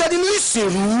ṣiṣẹ́ nínú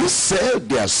ìsìnrú. They sell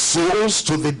their souls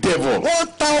to the devil. wọ́n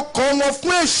ta ọkàn wọn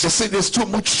fún èṣù. They say there's too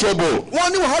much trouble.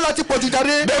 wọ́n ní wàhálà ti pọ̀jù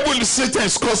jáde. Devil, Satan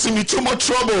is causing me too much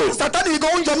trouble. sátánì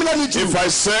gan ń yọ mí lẹ́nu jù. If I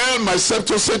sell myself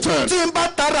to Satan, tí n bá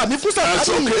tara mi fún that's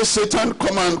sátánì. okay, Satan,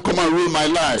 come and rule my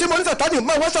life. tí mo ní sátánì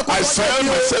máa wá I ṣàkóso sell ọjọ́ mi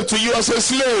o. myself to you as a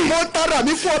slave. mo tara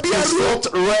mi fún ọ bí It's ẹrú. not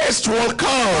rest will wọ́n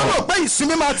come. rò pé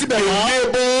ìsinmi máa ti The bẹ̀rẹ̀.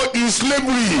 labor in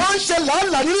slavery. wọ́n ń ṣe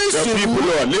làálàá nínú The ìsìnrú. people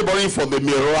who are laboring for the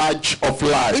mirage of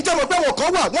life. ìjọba pé wọ́n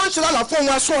kan wà wọ́n ń ṣe làálàá fún ohun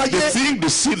asún ayé. They think they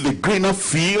see the greener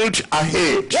field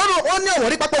ahead. wọ́n ní àwọn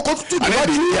rí pápá oko tútù And then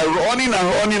níwájú. they are running and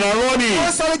running and running.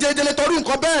 wọ́n sáré jẹjẹrẹ torí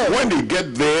nǹkan bẹ́ẹ̀. When they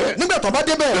get there, nígbà tó bá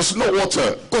débẹ̀ there's no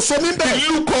water. kò sómi They bẹ́ẹ̀.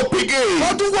 look up again.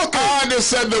 wọ́n tún wò kẹ́. And they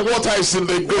said the water is in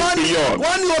the great beyond.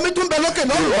 wọ́n ní omi tún bẹ lókè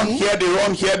They run lọ́rùn. here, they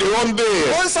run here, they run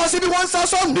there. wọ́n ń sá síbi wọ́n ń sá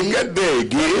sọ́ọ̀nù. They get there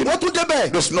again. wọ́n tún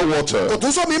débẹ̀ There's no kò water.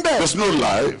 tún sómi bẹ́ẹ̀. There's no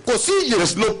life. kò sí iyè.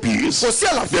 There's no peace. kò sí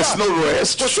àlàáfíà. There's no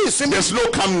rest. kò sí ìsinmi. There's no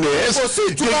calmness. kò sí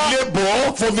They ìtura.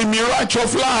 labor for the mirage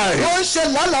of life. wọ́n ń ṣe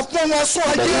làálàá fún ohun asún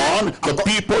ayé. Number one, the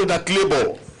people that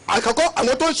labor. àkọ́kọ́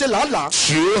àwọn tó ń ṣe làálàá.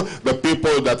 Two, the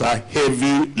people that are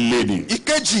heavy laden.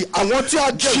 ìkejì àwọn tí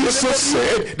a jẹ Jesus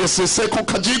said there's a second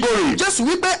category. jésù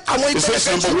wípé àwọn He ìpele says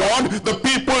number one, the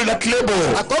people that labor.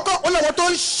 àkọ́kọ́ ó làwọn tó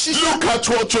ń ṣiṣẹ́. Look at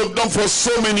what you've done for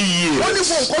so many wọ́n ní years.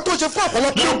 wo nǹkan tó ṣe fún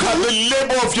ọ̀pọ̀lọpọ̀ Look at the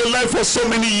labor of your life for so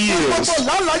many years. gbogbo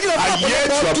làálàá yìí lọ And fún yet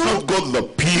you ọ̀pọ̀lọpọ̀ have ọdún. not got the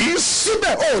peace.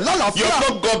 síbẹ̀ o You lálàáfíà. have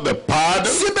not got the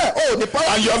pardon. síbẹ̀ o ní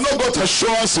pàrọ̀. And you have not got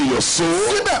assurance in your soul.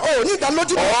 síbẹ̀ o ní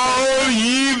ìdánilójú. All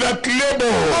ye that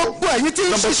labor. gbogbo ẹ̀yin tí ń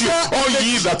Number two, ṣiṣẹ́. all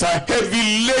ye that are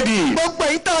heavy laden. gbogbo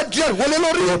ẹ̀yin tá a jẹ ìwọlé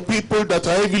lórí. The people that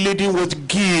are heavy laden with jẹ́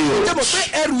guilt. mọ̀ pé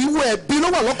ẹrù ìwọ ẹ̀bí ló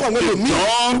wà lọ́kàn àwọn They've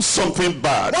ẹlòmíì. done something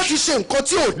bad. wọ́n ti ṣe nǹkan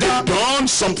tí ò dáa. They've done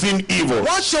something evil.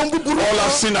 wọ́n ṣe ohun búburú All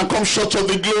have kan. sinned and come short of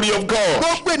the glory of God.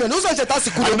 gbogbo ènìyàn ló ṣàṣẹ ta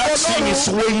sìkú And lọ́wọ́ that sin is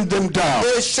lọ́rùn. weighing them down.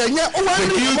 ẹ̀ṣẹ̀ yẹn ó wá The ń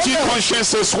rìn wọ́n guilty mọ́lẹ̀.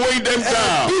 conscience is weighing them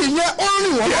down. ẹ̀bí yẹn ó ń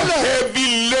rìn wọ́n They are mọ́lẹ̀. heavy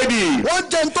laden. wọ́n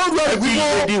jẹ́ ń tó ru ẹrù Heavy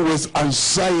wíwọ́. laden with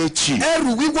anxiety.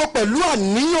 ẹrù wíwọ́ pẹ̀lú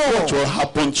àníyàn. What will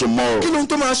happen tomorrow? kí ló ń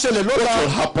tó máa ṣẹlẹ̀ What lọ́la. will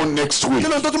happen next week? kí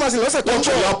ló ń tó máa ṣẹlẹ̀ lọ́sẹ̀ tó ń What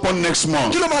will bọ̀. happen next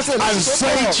month? kí ló máa ṣẹlẹ̀ lọ́sẹ̀ tó ń bọ̀.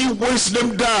 Anxiety weighs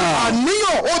them down.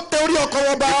 àníyàn ó tẹ orí ọkọ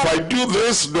wọn bá. If I do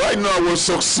this, do I know I will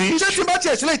succeed? ṣé tí bá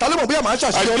tiẹ̀ sílẹ̀ ìtàlẹ́mọ̀ bóyá màá I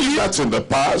ṣàṣeyọrí. did that in the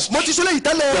past. mo ti ṣe léyìí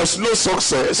tẹ́lẹ̀. There's no kò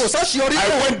success. sáṣeyọrí I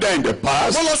bẹ́ẹ̀. went there in the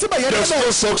past. mo lọ síbẹ̀ yẹn There's tẹ́lẹ̀.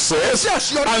 no success. Sí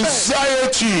àṣeyọrí bẹ́ẹ̀.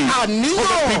 Anxiety. àníyàn.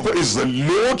 Other people is the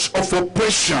load of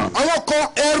oppression. àwọn kan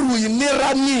ẹrù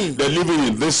ìnira ni. They're living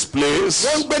in this place.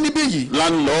 wọ́n ń gbé níbí yìí.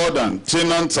 Landlord and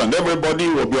tenants and everybody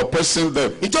will be oppressing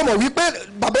them. ìjọba wípé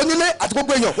bàbá bàbá onílé àti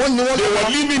gbogbo èèyàn wọ́n ní wọ́n They lára.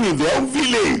 were living in their own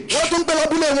village. wọ́n tún gbé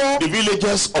lábúlé wọn. The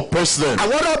villagers oppressed them.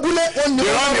 àwọn ará abúlé wọ́n ní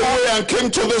They wọ́n ran lára. away and came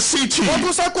to the city. wọ́n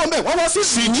tún sákò mẹ́ wọ́n wá sí ìlú.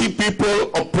 City people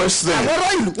oppressed them. àwọn ará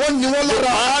ìlú wọ́n ní wọ́n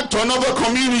lára. Back to another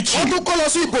community. wọ́n tún kọ́ lọ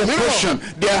sí ibòmíràn. Oppression.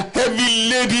 They are heavy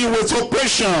laden with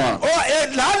oppression.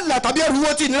 làálàá tàbí ẹrù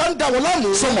wọn ti ìnira ń da wọn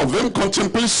láàmú. Some of them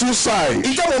contemplate suicide.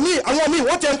 ìjọba mi àwọn míì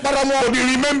wọ́n ti ń para wọn. But you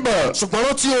remember, ṣùgbọ́n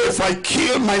rántí o. if I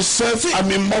kill myself,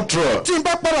 I'm a murderer. tí n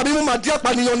bá para mi mo máa di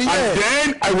apànìyàn And nìyẹn.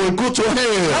 then I will go to wọ́n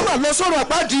hell. máa lọ sọ́run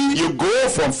àpáàdì. You go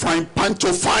from frying pan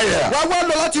to fire. wá wá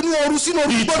lọ láti inú ooru sínú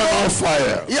oru Eternal gbọ́dọ̀.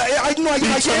 fire. inú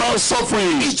ayé Eternal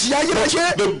suffering. ìjìyà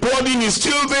ayérayé. The burden is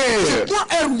still there. wọ́n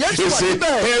ẹrù yẹn ti wà It's a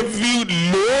níbẹ̀. heavy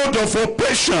load of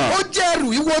oppression. ó jẹ́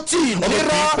ẹrù ìwọ tí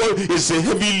ìnira. People, it's a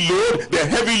heavy load. They're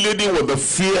heavy laden with the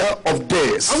fear of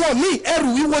death. àwọn míì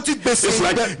ẹrù ìwọ tí gbèsè. It's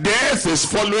like death is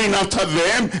following after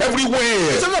them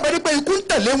everywhere. ìṣẹ́lẹ̀ bẹ́ẹ̀ ni pé ikú ń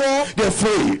tẹ̀lé wọn. They're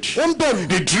afraid. wọ́n ń bẹ̀rù.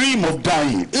 They dream of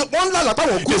dying. wọ́n ń lálàá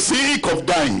táwọn kú. They sick of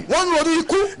dying. wọ́n ń ronú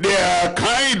ikú. They are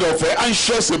kind of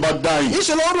anxious about dying.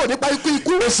 ìṣe ló ń rò nípa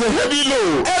ikú. It's a heavy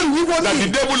load ẹrù ìwọ that the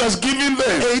ní. devil has given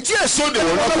them. èyí tí èso So they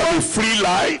will not have a free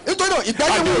life. nítorí náà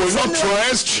ìgbáyé And they wọn will not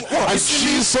trust. And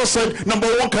Jesus said, number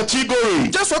one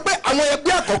category, jẹ́ sọ pé àwọn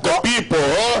ẹgbẹ́ àkọ́kọ́.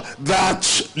 people that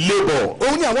labor.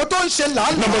 òun ni àwọn tó ń ṣe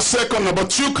làálàá. Number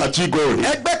two category,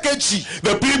 ẹgbẹ́ kejì.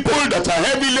 the people that are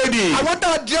heavy laden. àwọn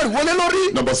tá a di ẹrù wọlé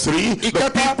lórí. Number three, the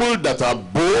Ìkẹta. people that are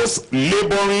both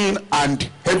laboring and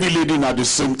heavy laden at the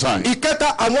same time.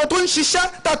 ìkẹta àwọn tó ń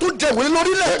ṣiṣẹ́ tá a tún di ẹrù wọlé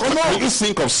lórí lẹ́ẹ̀kan náà. Can you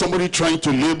think of somebody trying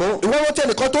to labor? ìwọ wo tí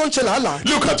ẹnìkan tó ń ṣe làálàá.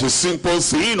 Look at a simple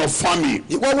thing of farming.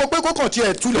 ìwọ wo pé kókàn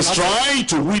tiẹ̀ túlẹ̀ He's trying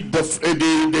to weed the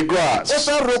ó grass.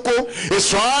 fẹ́ roko. He's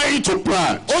trying to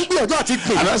plant. ó ń gbìyànjú àti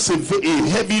gbìn. And that's a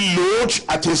heavy load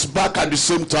at his back at the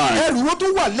same time. ẹrù ló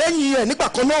tún wà lẹ́yìn ẹ̀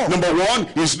nígbà kan náà. Number one,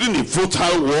 he's doing a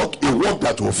futile work, a work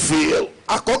that will fail.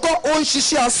 àkọ́kọ́ ó ń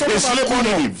ṣiṣẹ́ asán He's nípa laboring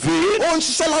kùnà. in vain. ó ń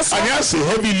ṣiṣẹ́ And lásán. he has a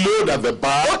heavy load at the ó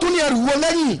back. tún ní ẹrù wo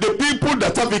lẹ́yìn. The people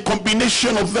that have a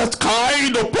combination of that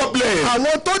kind of problem,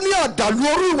 àwọn tó ní àdàlú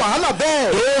orí wàhálà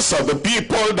bẹ́ẹ̀. those are the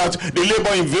people that they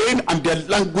labor in vain and they're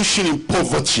languishing in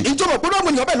poverty. ìjọba pé báwo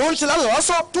ènìyàn bẹ́ẹ̀ ló ń ṣe lálẹ́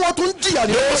lásán tí wọ́n tún ń jìyà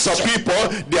ní Those are ọ̀sẹ̀. people,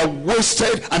 they are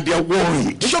wasted and they are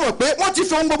worried. ìjọba pé wọ́n ti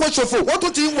fi ohun gbogbo ṣòfò wọ́n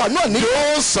tún ti wà náà ní.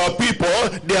 Those are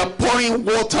people, they are pouring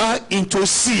water into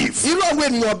sieve. irú àwọn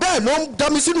ènìyàn bẹ́ẹ̀ ló ń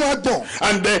dami sínú agbọ̀n.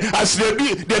 And as they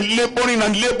do, they're laboring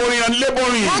and laboring and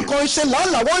laboring. wọ́n kàn ń ṣe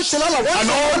làálàá wọ́n ń ṣe làálàá wọ́n ń And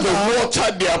ṣe all the làálàá.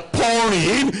 water they are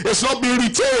pouring is not being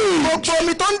retained. gbogbo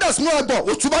omi tó ń dà sínú agbọ̀n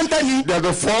òtún bá ń tẹ́ni. They're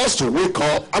the first to wake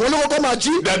up. àwọn olówó kan máa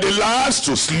jí. They're the last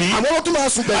to sleep. àwọn olówó tún máa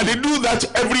sùn And gbẹ̀yìn. they do that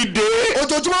every day.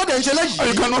 ojoojúmọ́ ọ̀dẹ̀ ń ṣe And you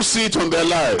lẹ́yìn. cannot see it on their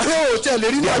life. yóò tẹ̀ lè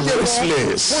rí ní They are ayé wọn.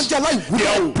 restless. wọ́n jẹ́ They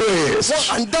aláìwúlò. are oppressed. wọ́n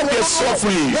à ń dá wọn They're lọ́wọ́.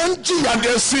 suffering. wọ́n ń jìyà. And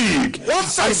they're sick. wọ́n And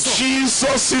ṣàìsàn.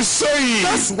 Jesus is saying,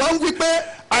 jésù wá ń wí pé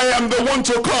I am the one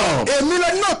to come. èmi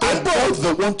lẹni náà tó ń And bọ̀. not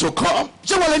the one to come.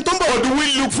 ṣé wọ́n lẹni tó ń bọ̀. Or do we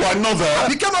look for another?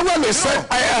 àbí kí ẹ máa wá He lọ said,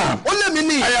 náà. I am. ó lé mi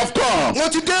ní. I have come. mo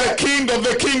ti The dé. king of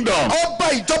the kingdom. ọba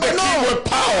ìjọba The king náà. with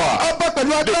power. ọba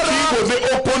pẹ̀lú The agbára. king with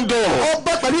the open door.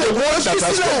 ọba pẹ̀lú The ìwọ one that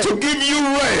has come to give you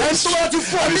ẹni rest. tó wá ti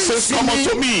fún ọ And ní he says, come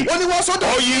unto me. ó ní wọ́n sọ́dọ̀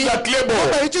All ye that labor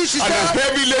ọba yìí tí ń and ṣiṣẹ́. are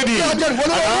heavy laden,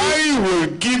 and I will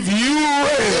give you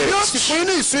yóò sì rest. fún yín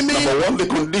ní ìsinmi. Number one, the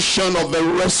condition of the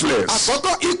restless.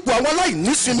 àkọ́kọ́ ipò àwọn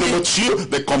aláìnísinmi. Number two,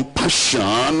 the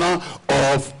compassion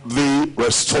of the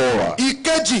restorer.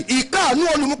 ìkejì ìkáàánú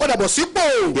olùmúpadàbọ̀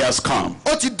sípò. He has come.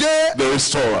 ó ti dé. The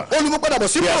restorer. olùmúpadàbọ̀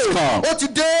sípò. He has come. ó ti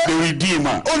dé. The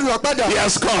redeemer. olùràpadà. He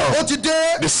has ó come. ti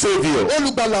dé. The savior.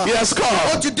 olùgbàlà. He has come.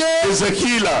 ó ti dé. He's a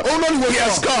healer. òun ló ní He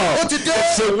has wòsàn. come. ó ti dé.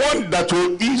 It's the one that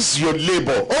will ease your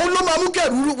labor. òun ló máa mú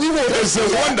kẹrù wíwò rẹ. It's the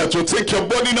one that will take your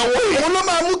burden away. òun ló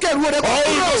máa mú kẹrù rẹ All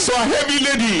kúrò. those are heavy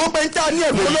lady. gbogbo ẹni tí a ní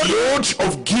ẹ̀rù The olórí. load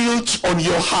of guilt on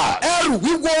your heart. ẹrù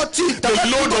wíwọ tí The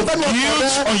load of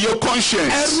guilt on your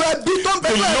conscience. ẹrù ẹbí tó ń The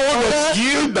bẹ load of rẹ.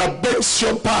 guilt that bends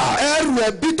your path. ẹrù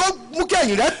ẹbí tó mú kí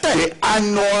ẹ̀yìn rẹ tẹ̀. The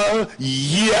annual,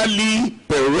 yearly,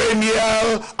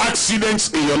 perennial accidents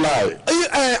in your life.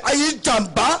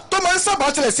 ìjàmbá tó máa ń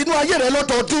sábà ṣẹlẹ̀ sínú ayé rẹ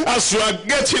lọ́dọọdún. As you are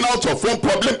getting out of one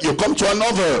problem, you come to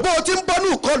another. bó o ti ń bọ́ ní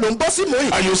nǹkan ló ń bọ́ sí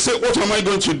mòyìn. And you say, what am I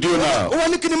going to do now? ó wá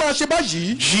ní kí ni máa ṣe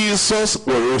báyìí. Jesus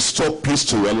will restore peace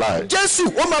to your life. jésù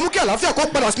ó máa mú kí àlàáfíà kó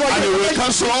padà sínú ayé And he will rẹ.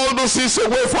 cancel all those things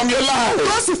away from your life.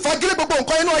 yóò sì fagilé gbogbo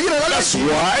nǹkan inú ayé rẹ That's lálẹ́.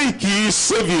 why he is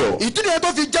Savior. ìdí nìyẹn tó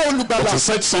fi jẹ́ But olùgbàlà. he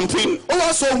said something. ó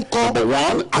wá sọ nǹkan. Number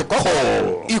one, a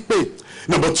call. ìpè.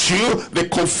 Number 2, the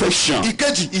confession.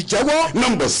 ìkejì ìjẹ́wọ́.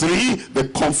 Number 3, the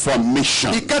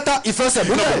confirmation. ìkẹta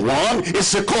ìfẹsẹ̀múlẹ̀. Number 1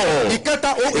 is a call.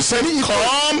 ìkẹta ó He said, ìpè.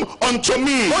 come unto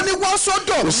me. ó ní wá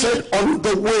sọ́dọ̀ He mi. said, on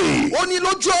the way. ó ní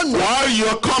lójú ọ̀nà. While you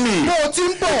are coming, bó o ti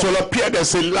ń bọ̀. it will appear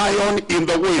there's a lion in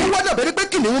the ó way. wá dàbẹ̀ ní pé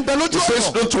kìnìún ń bẹ lójú He says,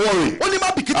 ọ̀nà. don't worry. ó ní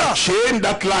má bìkítà. I've chained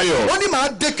that lion. ó ní màá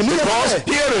de kìnìún yẹn Because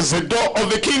mọ́lẹ̀. here is the door of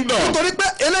the kingdom. nítorí pé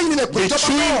eléyìí ni ẹ̀kọ́ ìjọba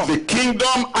Between náà. the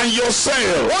kingdom and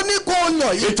yourself. ó ní kó o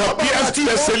yàn It ìjọba appears àti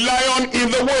there's a ìwọ. lion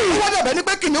in the ó way. wá dàbẹ̀ ní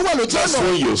pé kìnìún wà lójú That's ọ̀nà.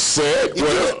 when you said,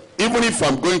 well, even if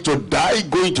I'm going to die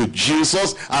going to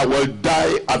Jesus, I will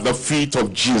die at the feet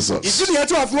of Jesus. ìdí nìyẹn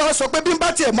tí wàá fi wá sọ pé bí n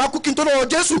bá tiẹ̀ máa kú kí n tó lọ́wọ́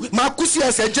Jésù máa kú sí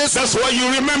ẹsẹ̀ Jésù. That's why you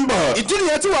remember ìdí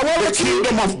nìyẹn tí wàá wá the rántí.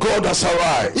 kingdom of God has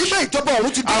arrived. ibẹ̀ ìjọba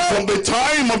ọ̀run ti And from dé. the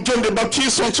time of John the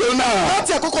Baptist until now,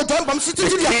 láti àkókò John Baptist the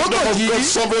títí di kingdom àkókò of God yìí.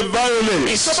 suffered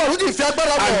violence. ìjọba ọ̀run ti fi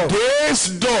agbára And bọ̀. this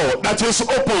door that is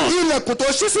open, ilẹ̀kùn tó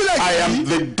ṣí sílẹ̀ I am yìí.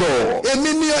 the door.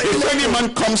 èmi ni If any ilẹ̀kùn. man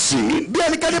comes in, bí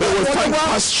ẹnikẹ́ni bá they will wọlé find wá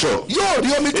pasture. yóò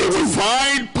rí omi They will tútù.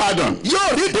 find pardon. yóò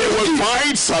rí They will ìdíjì.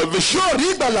 find salvation. yóò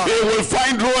rí ìgbàlà. They will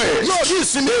find rest. yóò rí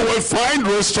ìsinmi. They will find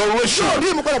restoration. yóò rí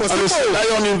ìmúpadàbọ̀ And there's a sípò.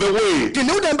 lion in the way.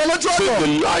 kìnìún dẹ̀ ń bẹ lójú Say ọ̀nà. the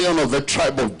lion of the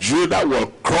tribe of Judah will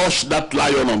crush that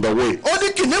lion on the way. ó ní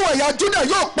kìnìún ẹ̀yà Júdà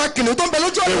yóò pa kìnìún tó ń bẹ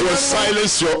lójú They ọ̀nà. will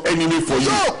silence your enemy for you.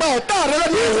 yóò pa ọ̀tá rẹ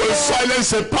lẹ́nu They will mọ́. silence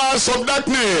the powers of yóò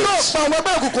darkness. pa àwọn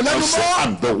ẹgbẹ́ òkùnkùn lẹ́nu And so, mọ́.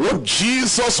 and the what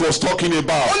Jesus was talking ó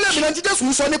about, lè mìíràn tí Jésù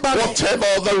ń sọ nípa rẹ̀. whatever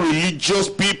other religious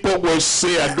people will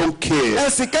say, I don't care.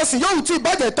 ẹ̀sìn kẹsìn yóò tí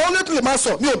ìbàjẹ́ tó ní lè máa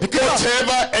sọ mi ò bìkítà.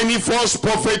 Whatever any false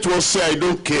prophet will say, I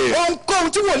don't care.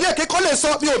 ohunkóhun tí wòlíì èké kọ́ lè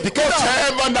sọ mi ò bìkítà.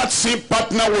 Whatever that sin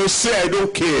partner will say, I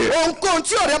don't care. ohunkóhun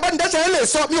tí ọ̀rẹ́ abánidẹ́sẹ̀ lè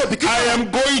sọ mi ò bìkítà. I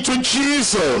am going to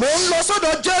Jesus. mo ń lọ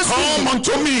sọ́dọ̀ Jésù. Come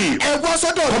unto me. ẹ wá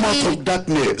sọ́dọ̀ Come mi. out of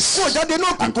darkness. kó o jáde ní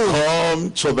And òkùnkùn.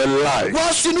 come to the light. wá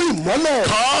sínú ìmọ́lẹ̀.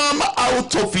 Come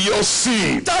out of your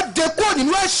sin. jáde kúrò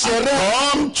nínú ẹ̀ṣẹ̀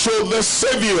rẹ. Come to the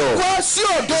Savior. wá sí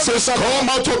ọ̀dọ̀ It says, come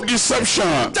out of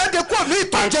deception. jáde kúrò ní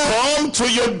And ìtọ́jẹ. come to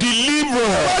your wá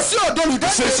deliverer. sí ọ̀dọ̀ It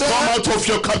olùdájọ́ says, come rẹ. out of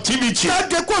your captivity.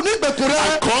 jáde kúrò ní ìgbèkùn rẹ.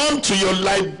 And come to your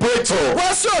liberator.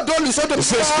 wá sí ọ̀dọ̀ olùsọdọ̀ It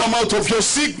says, come out of your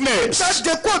sickness.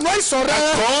 jáde kúrò ní àìsàn rẹ.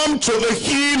 And come to the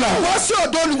healer. wá sí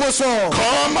ọ̀dọ̀ olùwòsàn.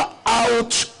 Come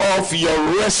out of your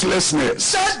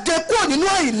restlessness. jáde kúrò nínú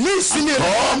àìní ìsinmi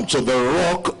rẹ. Come to the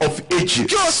rock of ages.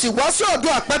 kí o sì wá sí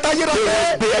ọ̀dọ̀ àpáta They will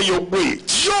ayérayé. bear your weight.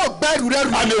 yóò gbẹ ẹrù rẹ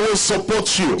rù. And they will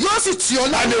support you. yóò sì tì ọ́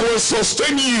And lẹ́nu. they will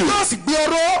sustain you. yóò sì gbé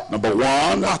ọrọ̀. Number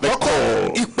one, the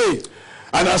call. ìpè.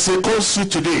 And as he calls you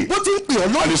today, bó ti ń pè ọ́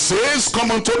and lónìí. he says,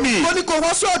 come unto me. ó ní kó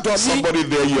wá sí ọ̀dọ̀ mi. Somebody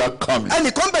there, you are coming.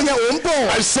 ẹnìkan bẹ̀ yẹn ò ń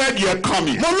bọ̀. I said you are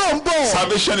coming. mo ló ń bọ̀.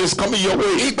 Salvation is coming your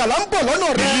way. ìgbàlà ń bọ̀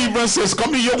lọ́nà rẹ. Deliverance is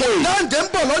coming your way. dáǹdé ń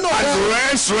bọ̀ lọ́nà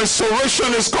rẹ. And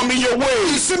restoration is coming your way.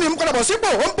 ìsinmi ń padà bọ̀ sípò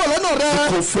ó ń bọ̀ lọ́nà rẹ.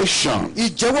 Confession.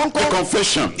 ìjẹ́wọ́ ń The kọ́.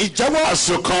 confession. ìjẹ́wọ́. As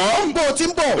you come, bó o ti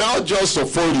ń bọ̀. not just to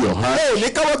fold your hand o ò ní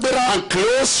káwọ́ gbéra. and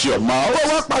close your kó mouth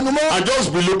wá panumọ́. and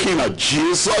just be looking at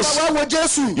Jesus. wá wo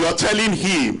Jésù. You are telling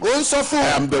him, ó ń sọ fún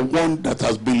I am the one that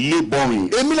has been laboring.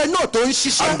 èmi lẹ náà tó ń I'm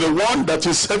ṣiṣẹ́. the one that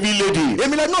is heavy laden.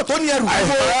 èmi lẹ náà tó ní ẹrù I fún.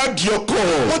 heard your mo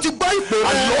call. ti gbọ́ ìpè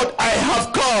And rẹ. Lord, I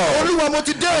have come. olúwa mo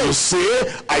ti dé. You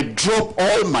say, I drop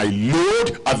all my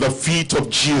load at the feet of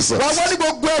Jesus. wà wá ní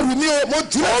gbogbo ẹrù mi o mo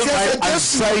jù All láti ẹsẹ̀ my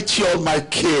Jésù. anxiety, all my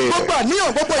care, gbogbo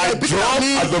àníyàn gbogbo I ìbíkà drop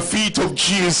mi. at the feet of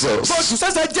Jesus. mo jù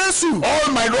sẹ́sẹ̀ Jésù.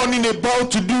 All my running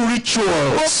about to do rituals,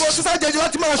 gbogbo sísá jẹjẹ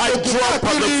láti máa I ṣògùn drop at the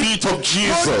káàkiri. feet of mo jù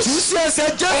Jesus. sí ẹsẹ̀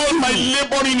All Jésù. my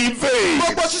laboring in vain,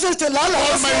 gbogbo ṣíṣe ṣe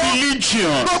làálàá all my lọ́sọ̀.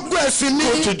 religion, gbogbo ẹ̀sìn mi.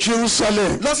 go to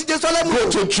Jerusalem, lọ sí Jerúsálẹ́mù. go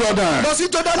to Jordan, lọ sí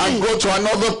Jọ́dánì. and go to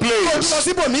another kó o tún lọ place.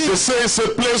 síbòmí. They say it's a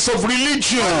place of ní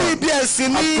religion. ibi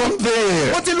ẹ̀sìn I've ni. gone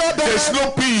there. ó ti lọ There's bẹ̀rẹ̀.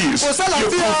 no peace. Kò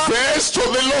sálàáfíà. You confess to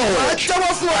the Lord. Màá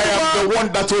jẹ́wọ́ fún I Olúwa. am the one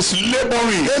that is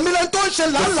laboring. èmi lẹ́nu tó ń ṣe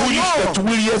The làálàá foolish náà. that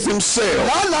wearieth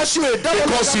himself, làálàá ṣe ìdáwọ́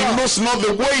because he knows not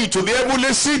the way to the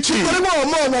heavenly city. torí wọn ò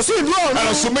mọ ọ̀nà sí ìlú And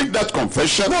as ọ̀run. you make that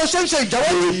confession, bó o ṣe ń ṣe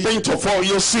ìjáwọ́ you yìí. repent of all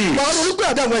your sins. wàá ronú pé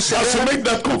àdá àwọn ẹ̀ṣẹ̀ As you rẹ. make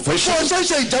that bó confession, o ṣe ń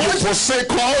ṣe ìjáwọ́ you yìí.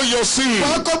 forsake all your sins.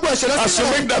 wàá kọ́ gbọ́ ẹ̀ṣẹ̀ rẹ As you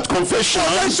sílẹ̀. make that confession, bó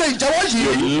o ṣe ń ṣe ìjáwọ́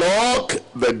you yìí. lock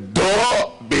the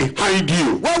door behind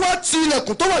you. wá wá ti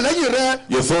ilẹ̀kùn tó wà lẹ́yìn rẹ.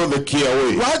 You throw the key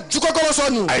away. wàá ju kọ́kọ́rọ́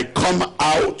sọnù. I come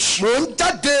out. mò ń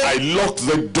jáde. I lock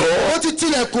the door. ó ti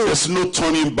tilẹ̀kùn. There's no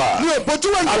turning back. mi ò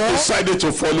bójú wẹ̀ I've yọ. decided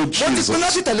to follow mo ti pinnu Jesus.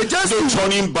 láti tẹ̀lé Jésù. No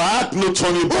turning back, no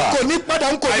turning n kò back. ní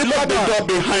padà n kò I ní lock the padà. door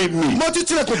behind me. mo ti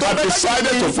tilẹ̀kùn tó I've bẹ́ẹ̀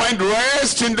decided to find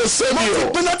rest in the mo ti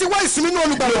Savior. pinnu láti wá ìsinmi ní No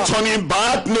olùgbàlà. turning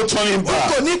back, no turning n kò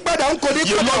back. ní padà n kò ní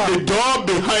You lock padà. the door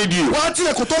behind you. wàá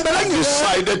tilẹ̀kùn tó ń bẹ lẹ́yìn rẹ.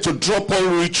 Decided to drop all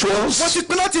mo rituals, ti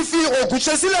pinnu láti fi oògùn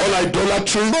ṣe sílẹ̀. all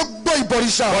idolatry, gbogbo gbogbo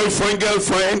ìbọ̀rìṣà. boyfriend,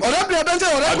 girlfriend, ọ̀rẹ́bìnrin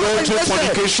adájọ́ adultery,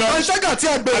 fornication, panṣágà àti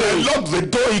and I àgbèrè. lock the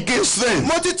door against them.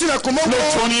 mo ti tilẹ̀kùn mọ́ No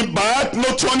wọn. turning back, no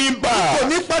turning kò back.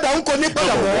 ní padà ń kò ní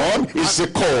padà Number mọ́. one is the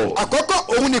call.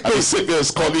 àkọ́kọ́ òun ni And pé the Savior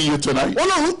is calling you tonight.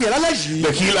 Ọlọ́run ń pè lálẹ́ yìí.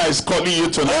 The healer is calling you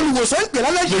tonight. olùwòsàn ń pè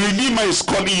lálẹ́ The yìí. Redeemer is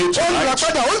calling you tonight.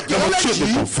 olùràpadà ó ń pè Number lálẹ́ two, the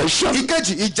yìí. confession.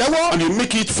 ìkejì ìjẹ́wọ́. And you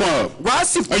make it firm. wàá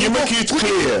sì And you make it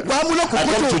clear. wàá mú I come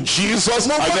to lọ́kùnkúndùn. Jesus,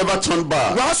 I never turn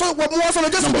back. wàá sọ mo wá sọ lọ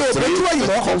Jésù mi Number ò three, bójú ẹ̀yìn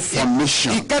the mọ́.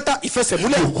 confirmation. ìkẹta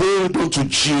ìfẹsẹ̀múlẹ̀. You hold on to wàá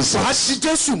Jesus. di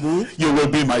Jésù mú. You will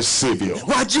be my Savior.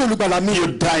 wàá jí olùgbàlà mi. You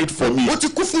died for me. ó ti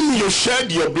kú fún mi. You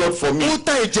shed your blood for me. ó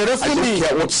ta ẹ̀jẹ̀ rẹ I fún don't mi.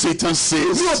 care what Satan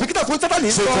says. mi ò bìkítà fún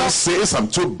Sátánì Satan sọ. says I'm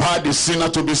too bad a sinner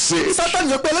to be saved.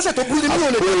 Sátánì yóò pé ẹlẹ́ṣẹ̀ tó burú ni mi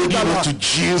ò lè dé Holding ìgbàlà. on to mo ti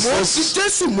Jesus,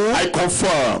 Jésù mú. I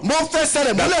confirm mo fẹsẹ̀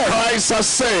rẹ̀ that múlẹ̀. Christ has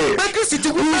said, pé Kristi ti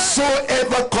wí.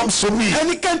 whosoever comes to me,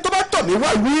 ẹnikẹ́ni tó bá tọ̀ mí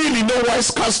wá. I really know why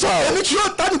it's cast èmi out. kì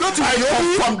yóò tá nígbà tí I yóò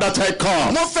rí. confirm that I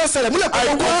come. mo fẹsẹ̀ rẹ̀ múlẹ̀ pé I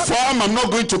mo wá. confirm I'm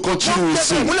not going to mo continue with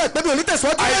fẹsẹ̀ rẹ̀ sin. múlẹ̀ pé mi ò ní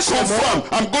tẹ̀síwájú I lẹ́sìn mọ́. confirm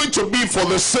I'm going to be for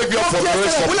the Savior mo for the fẹsẹ̀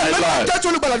rest rẹ̀ of múlẹ̀ my pé máa life. jẹ́ tí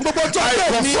olùgbàlà ní gbogbo ọjọ́ I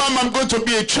ayé mi. confirm I'm going to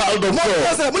be a child of mo God.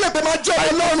 fẹsẹ̀ rẹ̀ múlẹ̀ pé máa jẹ́ I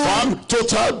Ọlọ́run. confirm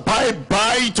total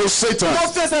bye-bye to Satan. mo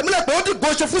fẹsẹ̀ rẹ̀ múlẹ̀ pé ó dìgbò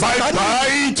ṣe fún Sátánì.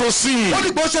 Bye-bye to sin. ó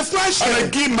dìgbò ṣe fún And I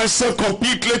àìṣẹ̀. give myself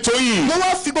completely to him. mo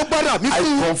wá fi gbogbo ara mi I fún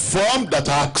un. confirm that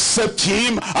I accept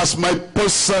him as my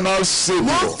personal mo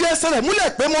Savior. fi ẹsẹ̀ rẹ̀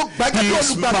múlẹ̀ pé mo gbà gẹ́gẹ́ bí He is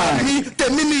olùgbàlà mine. mi.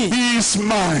 tèmi ni. He is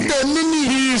mine. tèmi ni.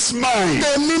 He is mine.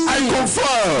 tèmi ni. I mo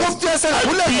confirm. fi ẹsẹ̀ rẹ̀ I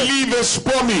múlẹ̀. believe his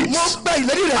mo promise. gba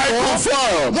ìlérí rẹ̀ I gbọ́.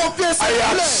 confirm. mo fi ẹsẹ̀ I rẹ̀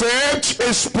múlẹ̀. accept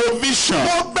his provision.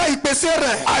 mo gba ìpèsè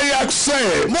rẹ̀. I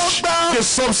accept Mo gbà the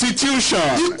substitution.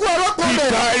 ikú arọ́pò He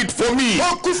rẹ̀. died for me. Mo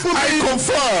kú fún I mi.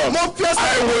 confirm. Mo fi ẹsẹ̀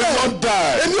I rẹ̀ will múlẹ̀. not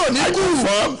die. Èmi ò ní I kú.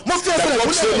 confirm Mo fi ẹsẹ̀ that rẹ̀ God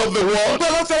múlẹ̀. so loved the world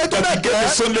Gbọ́dọ̀ fẹ́rẹ́ tó that he bẹ̀ gave gẹ́.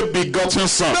 his only begotten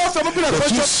son. Bẹ́ẹ̀ fẹ́ mo bí rẹ̀ That fẹ́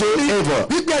ṣọ́ whosoever,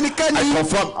 wípé ẹnikẹ́ni. I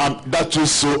confirm that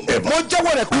whosoever, mo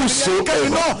jẹ́wọ́ rẹ̀ pé ẹnikẹ́ni whosoever,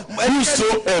 náà.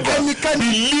 whosoever ẹnikẹ́ni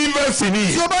believeth in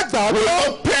tí ó him bá gbà á will gbọ́.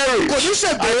 not perish. kò ní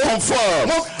ṣègbé. I confirm.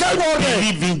 Mo I jẹ́wọ́ rẹ̀.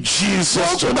 believe in Jesus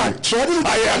Mo tonight. gbàgbọ́ nínú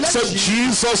I ìgbàlẹ̀ accept yìí.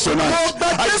 Jesus Mo tonight. gba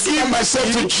I Jésù give lálẹ́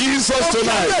myself to yìí. Jesus mo fi ẹsẹ̀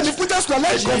tonight. mi fún Jésù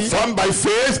lálẹ́ I yìí. confirm by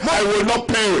faith I will not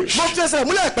perish. mo fi ẹsẹ̀ rẹ̀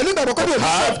múlẹ̀ pẹ̀lú ìgbàgbọ́ kọ́bí òní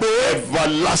Have ṣègbé.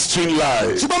 everlasting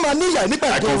life. ṣùgbọ́n màá ní ìyà nígbà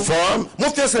I ìgbó. confirm mo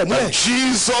fi ẹsẹ̀ rẹ̀ múlẹ̀. that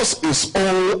Jesus is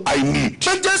all I need.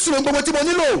 pé Jésù ló ń gbogbo tí mo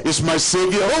nílò. Is my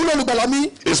Savior. òun ló olùgbàlà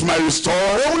mi. Is my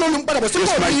restorer. òun ló olùpadàbọ̀ sípò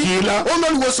Is my mi. healer. òun ló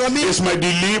olùwòsàn mi. Is my òun ló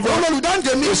deliverer.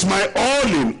 olùdáǹdè mi. Is my all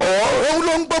in all. òun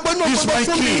ló ń gbogbo inú Is gbogbo my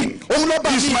fún mi. king. òun ló bá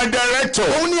Is mi. my director.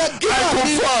 òun ni I ẹgbẹ́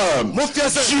mi. confirm. mo fi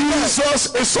ẹsẹ̀ rẹ̀ múlẹ̀. Jesus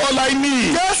is all I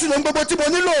need. Jésù ló ń gbogbo tí mo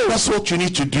nílò. That's what you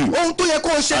need to do. ohun tó yẹ kó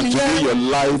o ṣe And today nìyẹn. your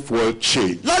life will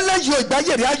change. lálẹ́ yìí ìgbà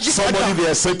ayé rẹ̀ á yí padà. Somebody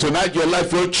there said tonight your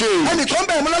life will change. ẹnìkan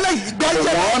bẹ̀rẹ̀ mọ́ lálẹ́ yìí ìgbà ayé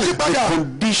Number rẹ̀ á one, yí padà. the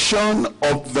condition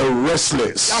of the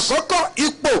restless. àkọ́kọ́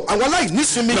ipò àwọn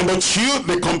aláìnísinmi. Number two,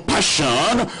 the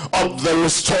compassion of the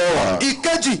restorer.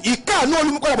 ìkejì ìkáàánú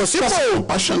olùmúpadàbọ̀ sípò. That's the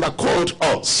compassion that called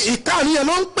us. ìkáàánú yẹn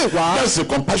ló ń pè wá. That's the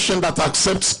compassion that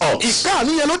accepts us.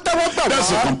 ìkáàánú yẹn ló tẹ́wọ́ gbà That's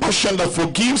the wá. compassion that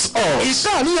forgives us.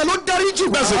 ìkáàánú yẹn ló dáríjì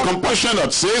wá. That's the compassion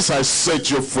that says, I set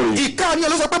you free. ìkáàánú yẹn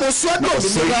ló sọ pé mo sún ẹgbẹ́ Number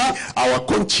òmìnira. three, our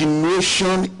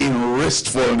continuation in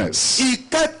restfulness.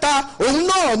 ìkẹta òun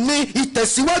náà ni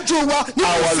ìtẹ̀síwájú wa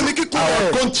nínú ìsinmi kíkún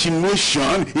Our rẹ̀.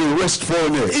 continuation in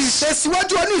restfulness.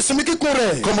 ìtẹ̀síwájú wa ní ìsinmi kíkún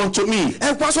rẹ̀. Come unto me,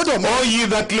 ẹ wá sọ́dọ̀ mi. all ye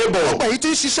that labor ọgbà yìí ti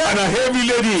ń ṣiṣẹ́. and are heavy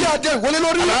laden, kí adé ìwọlé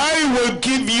lórí. and I will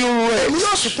give you èmi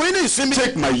yóò sì rest. fún yín ní ìsinmi.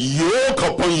 Take my yoke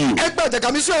upon you ẹ gba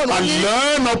ìjàgà mi sí ọ̀nà and yín.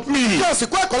 learn of me. kí o sì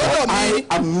kó ẹ̀kọ́ lọ́dọ̀ For I mi.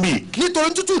 am meek.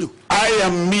 nítorí tútù. I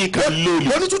am meek and lowly.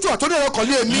 onítútù àtúndì ẹ̀rọ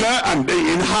kọ̀lé èmi. Learn and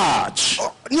in heart,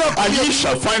 ní ọkọ̀ and yìí. ye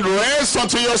shall find rest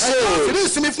unto your ẹ yóò sì ní soul.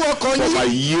 ìsinmi fún ọkàn For my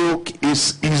yín. yoke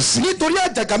is easy. nítorí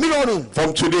àjàgà mi rọrùn.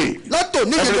 From today,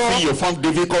 látòní yìí lọ. everything you found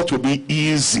difficult will be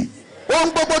easy. ohun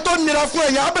gbogbo tó nira fún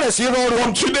ẹ̀yà á bẹ̀rẹ̀ sí rọrùn.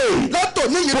 From today,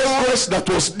 látòní yìí lọ. progress that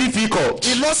was difficult,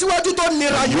 ìlọsíwájú tó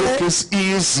nira yoke yẹn. is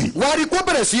easy. wàá rí kó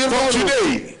bẹ̀rẹ̀ sí From rọrùn.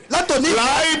 today, látòní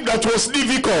life that was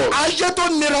difficult ayé tó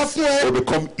nira fún ẹ. will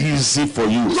become easy for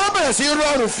you. yóò bẹ̀rẹ̀ sí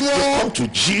rọrùn fún You ọ. come to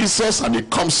Jesus and it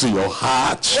comes to your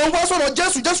heart. ó wá sọ̀rọ̀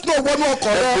Jésù Jésù náà wọnú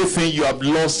ọkàn rẹ. Everything you have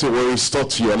lost will restore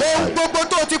to your ohun life. gbogbo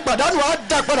tó o ti pàdánù á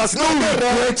dá padà sínú No ọgbẹ́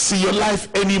rẹ. regrets in your life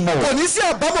kò anymore. ní sí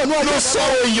àbámọ̀ ní ayé No rẹ.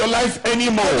 sorrow in your life kò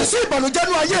anymore. ní sí ìbànújẹ́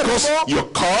ní ayé rẹ Because mọ́. you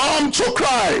come to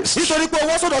Christ nítorí pé o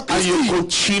wá sọ̀dọ̀ and you Kristi.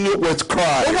 continue with ó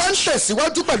wá ń Christ.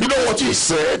 tẹ̀síwájú pẹ̀lú You know what he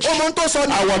Kristi. said? ó mọ ohun tó sọ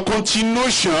ní. Our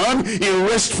continuation in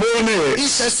restfulness.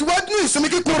 ìtẹ̀síwájú ní ìsinmi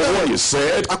kíkún Number one, rẹ. he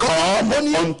said, come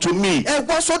unto me. ẹ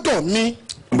wá sọ́dọ̀ mi.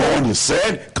 Number one, he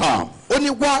said, come. ó ní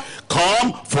wá.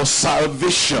 Come for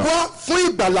salvation. Wá fún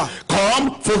ìgbàlà.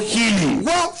 Come for healing.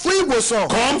 Wá fún ìwòsàn.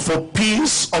 Come for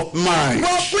peace of mind.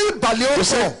 Wá fún ìbàlẹ̀ He ọkàn.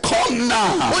 said, come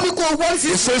now. Ó ní kó wá He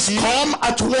says, nísinsìnyí. come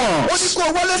at Ó ní once. kó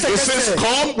wá He says, lẹ́sẹ̀kẹsẹ̀.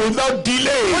 come without Ó ní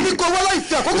delay. kó wá láì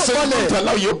fi He àkókò said, don't balẹ̀.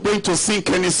 allow your brain to think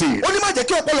anything. Ó ní má jẹ́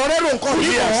kí ọpọlọ rẹ rò nǹkan Will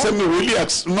yìí you mọ́. accept me? Will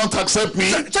you not accept me?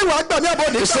 Ṣé wàá gbà mí àbọ̀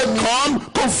He nígbà said, mi? come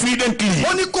confidently.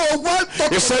 Ó ní kó wá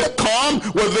He said, come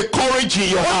with the courage in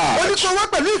your Ó ní heart. kó wá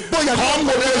pẹ̀lú ìgboyà. Come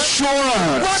with Wá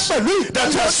assurance pẹ̀lú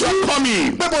that as you are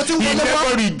coming, pé mo ti ń he wọlé wá.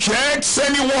 never rejects Kò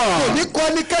ní anyone. kọ́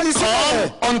ẹnikẹ́ni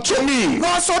sílẹ̀. Come unto me.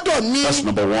 Wá sọ́dọ̀ mi. That's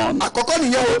number one. Àkọ́kọ́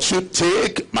nìyẹn o. To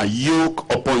take my yoke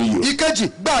upon you.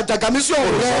 Ìkejì, gba àjàgà mi sí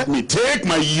ọ̀run rẹ. Let me take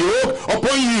my yoke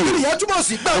upon you. Ìyẹn túmọ̀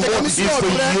sí gba Number àjàgà one mi is sí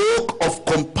ọ̀run rẹ. the yoke of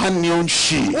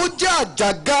companionship. Ó jẹ́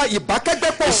àjàgà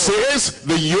ìbákẹ́gbẹ́pọ̀. It says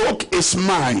the yoke is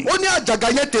mine. Ó ní àjàgà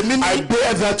yẹn tèmi ni. I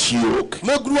bear that yoke.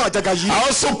 Mo gúrú àjàgà yìí. I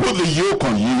also put the yoke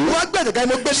on you Wọ́n á gbé àjàgà yẹn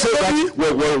mo gbé so ní lórí. that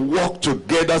we will walk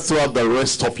together throughout the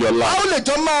rest of your A life. ó lè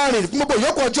jọ máa rìn fún gbogbo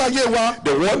ìyókù ọjọ́ ayé wa.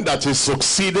 The one that is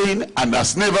succeeding and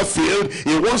has never failed,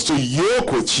 he wants to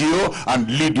yoke with you and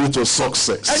lead you to Ẹni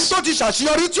success. tó ti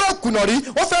ṣàṣeyọrí tí ó kùnà rí,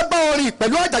 ó fẹ́ bá wọn rìn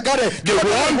pẹ̀lú àjàgà rẹ̀. The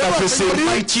one that is a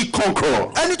mighty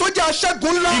conqueror. Ẹni tó jẹ́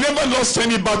aṣẹ́gun ńlá. He never lost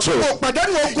any battle. Kò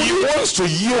pàdánù ogun He rí. wants to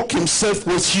yoke himself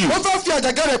with you. Ó fẹ́ fi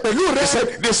àjàgà rẹ̀ pẹ̀lú He rẹ̀.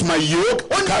 said, this is my yoke,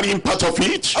 carrying part of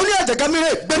it. Ó ní àjàgà mi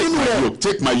rẹ̀ gbé nínú rẹ̀. Yoke,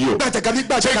 take my yoke. Gba àjàgà mi,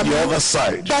 gba Take àjàgà mi. the other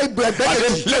side. Gba ìbò ẹgbẹ́ And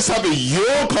then kejì. let's have a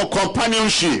yoke of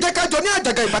companionship. Jẹ́ ká jọ ní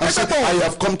àjàgà I said, ìbákẹ́gbẹ́pọ̀. I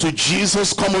have come to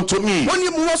Jesus, come unto me. Ó ní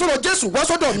mú wá sọ́dọ̀ Jésù, wá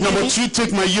sọ́dọ̀ mi. Number two,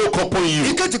 take my yoke upon you.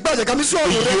 Ìkejì, gba àjàgà mi sí The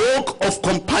ọ̀run rẹ̀. yoke of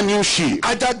companionship.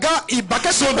 Àjàgà So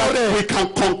ìbákẹ́gbẹ́pọ̀ that rẹ̀. we can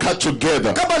conquer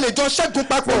together. Ká bá lè jọ ṣẹ́gun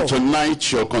papọ̀.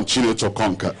 Tonight you'll continue to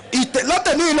conquer.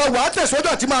 Látẹ̀ní ìlọ wàá tẹ̀síwájú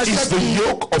àti máa It's the ṣẹ́gun.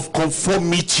 yoke of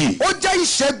conformity. Ó jẹ́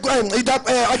ìṣẹ́gun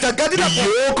àjàgà The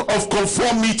dídàpọ̀. yoke of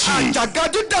conformity. Àjàgà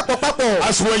dídàpọ̀ papọ̀.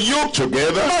 As we're yoked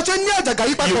together, Bá a ṣe ní àjàgà yìí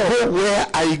you papọ̀. go where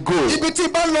I go. Ibi tí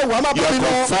bá ń lọ wàá máa You bá mi are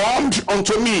lọ. conformed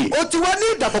unto me. O ti wá ní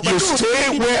ìdàpọ̀ You pẹ̀lú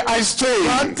stay where I Wàá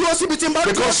stay. dúró síbi tí n bá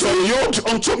dúró Because sí. you're yoked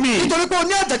unto me. Nítorí pé o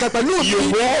ní àjàgà pẹ̀lú You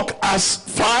mi. walk as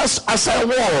fast as I Bí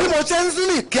walk. mo ṣe ń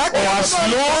rìn Or kíákíá. as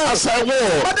low as I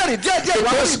walk. Bádàrí díẹ̀díẹ̀ wá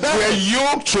Because sí bẹ́ẹ̀. we're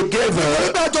yoked together.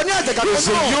 Nígbà àjọ ní àjàgà There's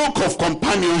a pẹ̀lú. yoke of Ó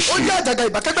companionship. jẹ́ àjàgà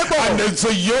ìbákẹ́gbẹ́pọ̀. And there's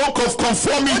a yoke of Ó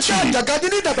conformity. jẹ́ àjàgà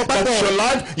dídí ìdàpọ̀ That papọ̀. your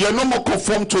life, you're no more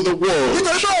conformed to the world.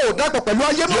 Nítorí pé ò dàpọ̀ pẹ̀lú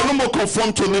ayé mọ́. You're no more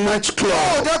conformed to the Ò nightclub.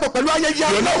 dàpọ̀ pẹ̀lú ayẹyẹ You're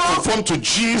ayé not mọ́. conformed to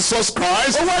Jesus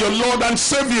Christ, your Lord and Ó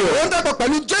Savior. dàpọ̀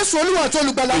pẹ̀lú Jésù Olúwa àti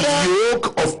Olùgbàlà rẹ̀. The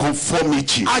yoke of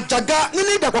conformity Àjàgà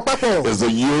nínú ìdàpọ̀ papọ̀. is the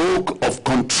yoke of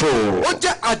control. Ó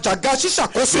jẹ́ àjàgà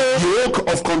ṣíṣàkóso. The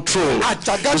yoke of control.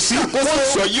 Àjàgà You see, ṣíṣàkóso.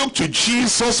 once you're yoked to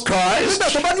Jesus Christ, Nígbà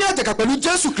tó bá ní àjàgà pẹ̀lú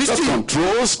Jésù that Kristi.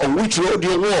 controls on which road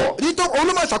you walk. Nítorí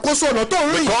olúmọ̀ ṣàkóso ọ̀nà tó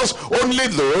ń rìn. Because only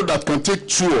the road that can take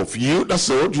two of you, that's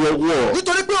the road you walk.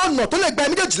 Nítorí pé ọ̀nà tó lè gba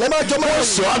ẹ̀mí méjèèjì lẹ́ máa jọ máa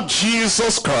Once you rìn. have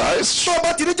Jesus Christ, Tó o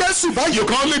bá ti ní Jésù báyìí. you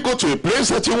can only go to a place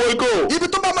that you will go. Ibi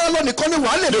tó bá máa lọ nìkan ni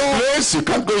wàá lè The lọ. place you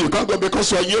can't go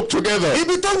because you are yoked together.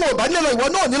 Ibi tó wọn ò bá ní lọ ìwọ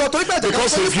náà ní lọ torí pé àjàgà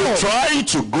Because tó if you pọ̀. try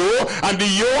to go and the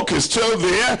yoke is still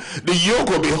there, the yoke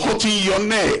will be hurting your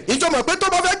neck. Ìjọba pé tó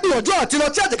bá fẹ́ gbìyànjú àti lọ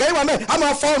tí àjàgà yìí wà mẹ́, a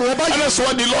máa fọ ọrùn ẹ And báyìí. that's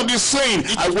what the Lord is saying.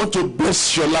 I want to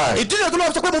bless your life. Ìdílé tó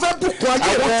lọ sọ pé mo fẹ́ bùkún ayé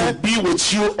I want to rẹ. be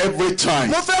with you every time.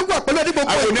 Mo fẹ́ wà pẹ̀lú ẹni gbogbo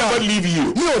I will ìgbà. never leave you.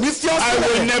 Mi ò ní fi ọ́ I will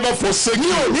sílẹ̀. never forsake Mi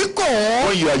ò ní you. kọ̀ ọ́.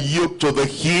 When you are yoked to the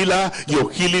healer, your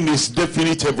healing is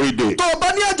definite every day. Tó o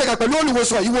bá ní àjàgà pẹ̀lú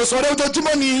olùwòsàn, ìwòsàn rẹ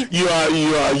ojoojúmọ́ ni. You are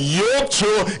yoked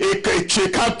to a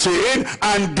captain,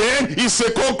 and then he's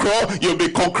a conqueror. You'll be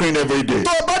conquering every day.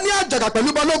 Tó o bá ní àjàgà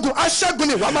pẹ̀lú balógun, aṣẹ́gun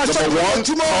ni wàá máa Number ṣẹ́gun one,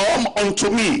 ojoojúmọ́. come unto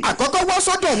me. Àkọ́kọ́ wá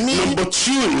sọ́dọ̀ mi. Number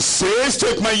two, it says,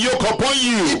 take my yoke upon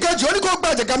you. Ìkejì ó ní kó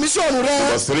gba àjàgà mi sí ọ̀run rẹ.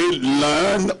 Number three,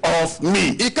 learn of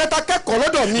me. Ìkẹta kẹ́kọ̀ọ́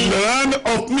lọ́dọ̀ mi. Learn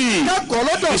of me. Kẹ́kọ̀ọ́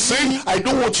lọ́dọ̀ He mi. said, I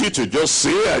don't want you to just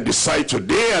say, I decide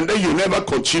today, and then you never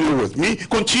continue with me.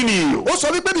 Continue. Ó sọ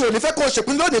wípé mi ò ní fẹ́ kó o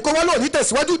ṣèpín lónìí kó wá lónìí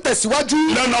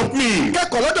tẹ̀síwájú. Learn of me.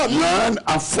 Kẹ́kọ̀ọ́ lọ́dọ̀ mi. Learn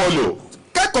and follow.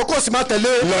 Kẹ́kọ̀ọ́ kó o sì máa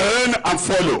tẹ̀lé. Learn and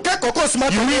follow. Kẹ́kọ̀ọ́ kó o sì máa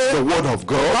You read the tẹ̀lé. word of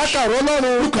God. Bákàrọ̀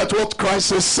Ọlọ́run. Look at what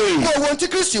Christ is saying. Kó o wo ohun tí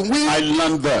Kristi ń wí. I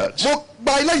learned that. Mo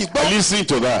gba eléyìí I gbọ́. listen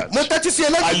to that. Mo tẹ́tí sí I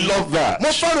eléyìí. love that. Mo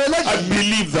fẹ́ràn I eléyìí.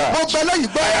 believe Mo that. gba eléyìí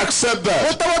gbọ́. I accept Mo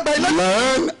that. tẹ́wọ́ gba eléyìí.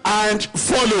 Learn and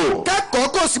follow.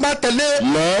 Kẹ́kọ̀ọ́ kó o sì máa tẹ̀lé.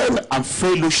 Learn and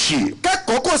fellowship.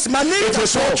 Kẹ́kọ̀ọ́ kó o sì máa ní It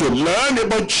is what ìdàpọ̀. you learn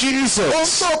about Ohun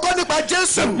Jesus tó o kọ́ nípa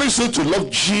Jésù. that makes you to love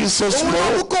Jesus Òun ló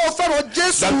mú more. kó o fẹ́ràn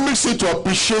Jésù. That makes you to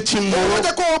appreciate Him Òun ló more.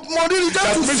 jẹ́ kó o mọ rírì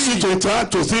That Jésù makes sí. you to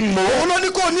interact with Him Òun more. ló ní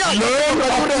kó o ní àjọyọ̀ Learn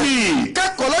pẹ̀lú of rẹ̀. me.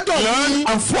 Kẹ́kọ̀ọ́ lọ́dọ̀ Learn mi.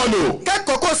 and follow.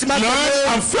 Kẹ́kọ̀ọ́ kó o sì máa Learn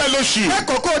tẹ̀lé. and fellowship.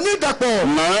 kẹ́kọ̀ọ́ kó ní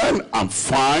ìdàpọ̀. Learn and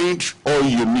find all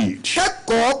you need.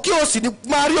 kẹ́kọ̀ọ́ kí o sì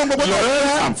máa rí ohun gbogbo tó Learn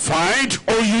fẹ́. and find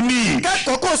all you need.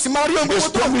 kẹ́kọ̀ọ́ kó o sì máa rí ohun His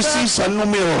gbogbo tó fẹ́. promises are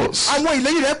numerous. àwọn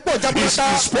ìlérí rẹ̀ pọ̀ His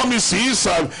jaburata. promises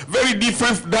are very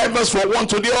different, diverse from one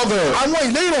to the other.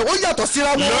 àwọn ìlérí rẹ̀ ó yàtọ̀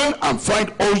síra wọn. Learn and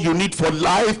find all you need for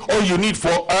life, all you need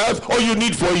for earth, all you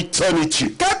need for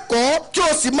eternity. kẹ́kọ̀ọ́ kí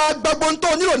o sì máa gbàgbọ́ ohun tó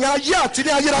nílò ní ayé àti ní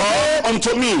ayérayé. Come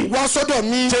unto me. wá sọ́dọ̀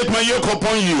mi. Take my yoke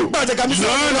upon you. gbàjẹ́gà mi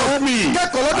Learn of me.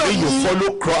 kẹ́kọ̀ọ́ lọ́dọ̀ And then you mi.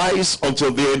 follow Christ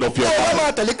until the end of your ó wá life.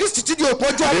 máa tẹ̀lé Kristi tí di òpin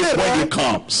ọjọ́ ayé And when he rẹ̀.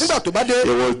 comes, nígbà tó bá dé he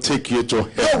will take you to yóò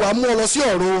heaven. wá mú ọ lọ sí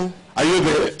ọ̀run. Are you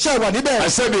there? ṣé ẹ wà níbẹ̀? I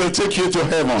said he will take you to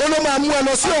heaven. ó ló máa mú ẹ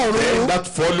lọ sí And ọ̀run. that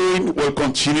following will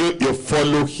continue. You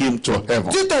follow him to heaven.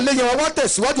 títẹ̀lé yẹn wá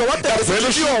tẹ̀síwájú wá That tẹ̀lé sí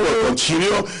fellowship will ọ̀run.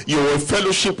 continue. You will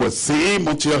fellowship with him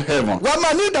until heaven. wàá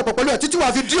máa ní ìdàpọ̀ pẹ̀lú ẹ̀ títí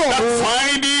wàá fi dí That ọ̀run.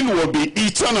 finding will be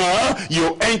eternal.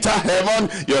 You enter heaven,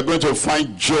 you are going to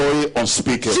find joy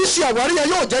unspeakable. ṣíṣe àwárí yẹn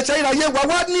yóò jẹ́ iṣẹ́ ìráyé wa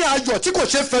wá ní ayọ̀ tí kò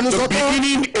ṣe fẹnu The sọ tán.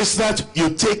 beginning is that you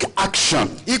take action.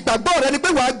 ìgbàgbọ́ rẹ ni pé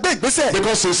wàá gbé ìgbésẹ̀.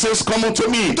 Because it says, come unto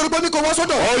me, nítorí pé ní kò wá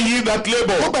sọ́dọ̀. all ye that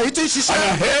labor gbogbo èyí tí ń and ṣiṣẹ́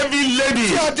a heavy lady.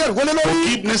 tí a jẹ́ ìwọlé lórí.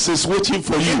 Forgiveness is waiting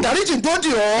for you. ìdáríjì ń dúró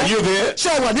dì Are ọ́. you there? ṣé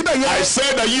ẹ wà níbẹ̀ I yẹn?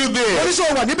 said, are you there? oníṣẹ́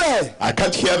ò wà níbẹ̀. I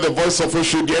can't hear the voice of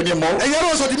Oshodi anymore. ẹ̀yin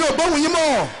ẹ̀rọ sọ̀dí mi ò gbóhùn yín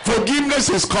mọ́. Forgiveness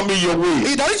is coming your way.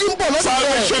 ìdáríjì ń bọ̀ lọ́dọ̀ rẹ̀.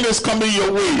 Salvation is coming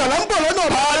your way. ìgbàlà ń bọ̀ lọ́dọ̀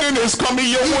rẹ̀. Pardon is coming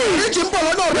your way. ìdáríjì ń bọ̀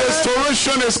lọ́dọ̀ rẹ̀.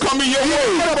 Restoration is coming your way.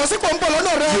 ìpadàbọ̀sípò ń bọ̀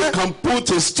lọ́dọ̀ rẹ̀. You can put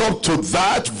a stop to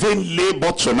that vain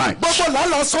labor tonight. gbogbo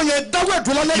làálàá sọ yẹn dáwọ́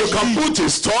ẹ̀dùn lálẹ́ You can yìí. put a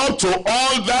stop to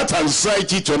all that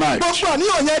anxiety tonight. gbogbo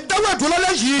àníyàn yẹn dáwọ́ ẹ̀dùn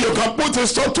lálẹ́ yìí. You can put a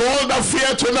stop to all that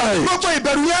fear tonight. gbogbo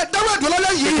ìbẹ̀rù yẹn dáwọ́ ẹ̀dùn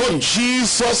lálẹ́ yìí. Because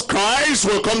Jesus Christ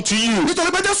will come to you.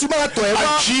 nítorí pé Jésù máa tọ̀ ẹ́ wá.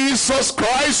 And Jesus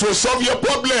Christ will solve your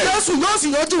problem. Jésù yóò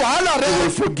sì yanjú wàhálà He rẹ̀. will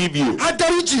forgive you.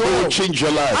 adáríjì He will o. change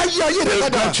your life. ayé ayé He rẹ̀ will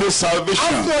padà. grant you a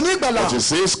salvation. fún ọ ní ìgbàlà. But he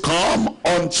says, come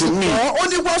unto me. ó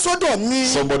ní wá sọ́dọ̀ mi.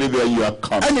 Somebody there, you are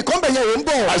coming. ẹnìkan bẹ̀ yẹn ò ń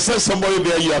bọ̀. I said, somebody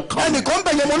there, you are coming. ẹnìkan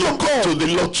bẹ̀ yẹn mo ló ń Come to bọ̀. the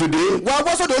Lord today. wà á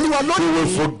wá sọ́dọ̀ Olúwa He lónìí.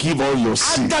 will forgive all your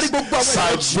sins. Adarí gbogbo àwọn ẹ̀ṣẹ̀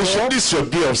Salvation. jì ọ́. This is your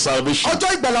day of salvation. ọjọ́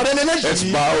ìgbàlà rẹ Let's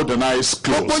lélẹ́yìí. bow the eyes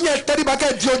gbogbo closed. yẹn tẹ́ríba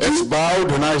kẹ́ di ojú. Let's bow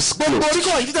the eyes gbogbo closed.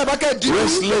 oríkọ̀ yìí tẹ́ríba kẹ́ di ojú.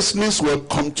 Restlessness will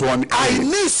come to an end.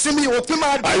 àìní ìsinmi òpin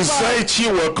máa dé bá. Anxiety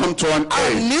will come to an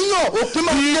end. àníyàn òpin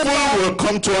máa dé bá. Evil will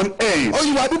come to an end.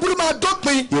 òyìnbó búburú máa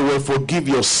dópin. He will forgive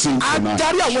your sin tonight.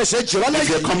 adarí àwọn ẹ̀ṣẹ̀ jì ọ́ lálẹ́ If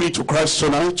you're yìí. coming to Christ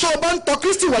tonight, tó o bá ń tọ̀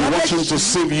Kristi wà you lálẹ́ want him yìí. to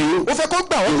save you. o fẹ́ kó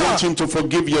gbà ọ́ You là. want him to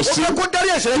forgive your o sin. fẹ́ kó dárí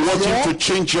ẹ̀ṣẹ̀ You rẹ want jì him ọ́. to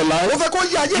change your o life. fẹ́ kó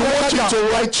yí ayé You rẹ want him padà. to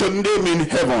write your name in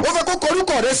heaven. o fẹ́ kó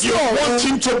korúkọ rẹ sí You want ọ̀run.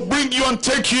 him to bring you and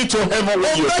take you to heaven o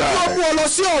when you fẹ́ kí ó mú die. ọ lọ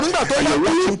sí ọ̀run nígbà tó And bá you kú.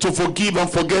 want him to forgive and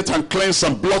forget and cleanse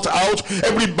and blot out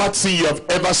every bad thing you have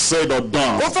ever said or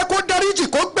done. o fẹ́ kó dáríjì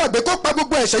kó gbàgbé kó pa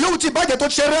gbogbo ẹ̀ṣẹ̀ yóò ti bàjẹ́ tó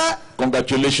ṣe rẹ́.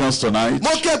 Congratulations tonight. mo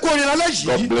kí ẹ kú orin alẹ́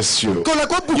God yìí. bless you. kó lè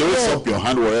kó bù You raise kú up your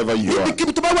hand wherever you are.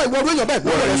 ibikíbi tó bá wà ìwọ orí èèyàn bẹ́ẹ̀ gbọ́dọ̀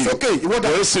Where rẹ are sókè you? ìwọ dà.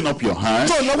 You're raising up your hand.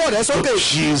 tó lọ́wọ́ rẹ sókè. Look,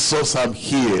 Jesus, I'm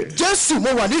here. Jésù mo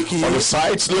wà ní kì On í. the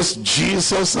sides, Lord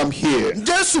Jesus, I'm here.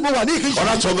 Jésù mo wà ní kì í. On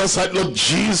that other side, Lord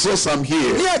Jesus, I'm ní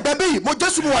here. ẹgbẹ́ bíi mo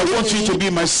Jésù mo wà I ní want kì you í. to be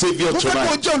my Savior mo fẹ́ kó o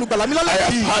tonight. jẹ́ olùgbàlà mi I lálẹ́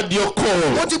have yìí. heard your mo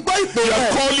call. ti gbọ́ ìpè You are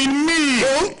rẹ̀. calling me.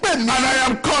 ò ń pè mí. And I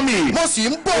am coming. mo sì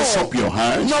ń Raise bọ̀. up your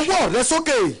hand. nawọ́ rẹ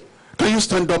sókè. Can you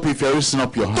stand up if you're raising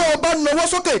up your tó hand? o bá nawọ́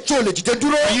sókè tí o lè dìde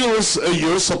dúró.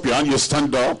 You raise up your hand, you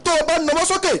stand up. tó o bá nawọ́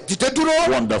sókè dìde dúró.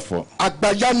 Wonderful.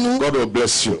 àgbàyanu. God will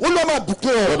bless you. Olúwa máa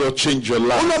bùkún ọ. God will change your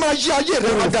life. Olúwa máa yí ayé rẹ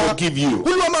He will padà. forgive you.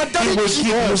 Olúwa máa He will dáríjì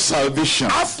give ọ. you salvation.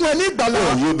 á fún ẹ ní ìgbàlà.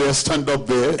 Oh, you there, stand up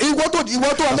there. ìwọ tó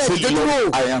wà And bẹ́ẹ̀ say, dìde dúró.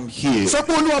 Lord, I am here. sọ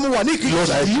pé Olúwa mo wà ní Lord,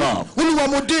 I ìkíyèsí. come. Olúwa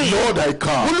mo dé. Lord, I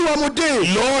come. Olúwa mo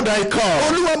dé. Lord, I come.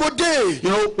 Olúwa mo dé. You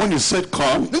know, when he said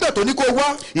come, nígbà tó ní kó o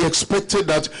wá. he expected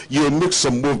that you will make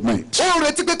some movement. ó ń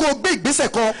retí pé kó o gbé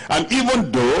ìgbésẹ̀ kan. And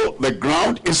even though the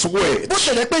ground is wet, bó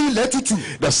tẹ̀lé pé ilẹ̀ tutù.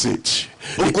 that's it.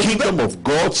 The kingdom of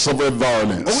God suffered òun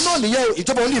violence. náà nìyẹn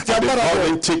ìjọba òun lè fi And the agbára rẹ̀.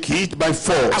 violent take it by àwọn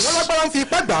force. alágbára ń fi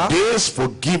ipá gbà á. This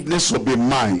forgiveness will be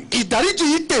mine. ìdáríjì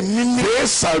yìí tèmi ni.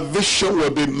 This salvation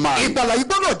will be mine. ìgbàlà yìí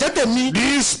gbọ́dọ̀ jẹ́ tèmi.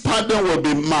 This pardon will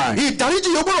be mine. ìdáríjì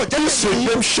yìí gbọ́dọ̀ jẹ́ This tèmi.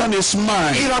 redemption is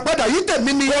mine. ìràpadà yìí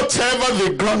tèmi ni. Whatever the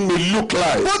ground may look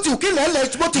like. bó ti kí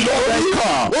lẹ́lẹ̀ bó ti Lord, I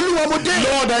come. Olúwa mo dé.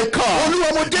 Lord, I come.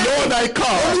 Olúwa mo dé. Lord, I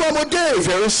come. Olúwa mo dé. If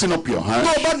you're raising up your hand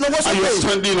tó o bá nawọ́ and you're sókè.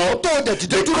 standing up, tó o dẹ̀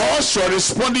dìde dúró. because you're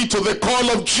responding to the call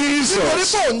of nítorí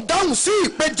Jesus, pé ò ń dáhùn sí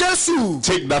ìpè Jésù.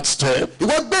 take that step.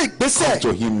 ìwọ gbé ìgbésẹ̀. Come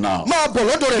to him now. máa bọ̀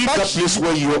lọ́dọ̀ rẹ̀ Leave that báyìí. place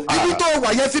where you ibi are tó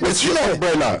wà yẹn fi bẹ̀ with your sílẹ̀.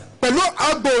 umbrella. pẹ̀lú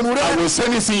agbòòrùn rẹ. And with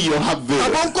anything you have there,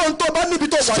 àwọn nǹkan tó bá níbi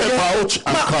tó wà step out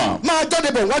and come. máa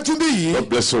jáde bọ̀ wájú bí yìí. God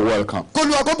bless you. Welcome.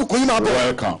 kólú agóbùkún yìí máa bọ̀.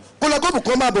 Welcome. kólú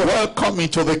agóbùkún máa bọ̀. Welcome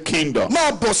into the kingdom.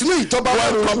 máa bọ̀ sínú ìjọba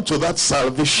wa. Welcome to that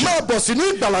salvation. máa bọ̀ sínú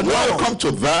ìgbàlà náà. Welcome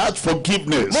to that mo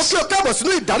forgiveness. kí o káàbọ̀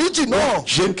sínú ìdáríjì náà.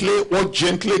 Walk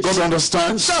gently. God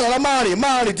understands. ṣàràrà máa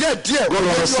rìn díẹ̀ díẹ̀. God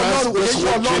understands. Just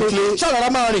walk gently. ṣàràrà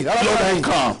máa rìn. Lord, I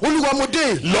come. olúwa mo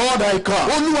dé. Lord, I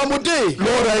come. olúwa mo dé.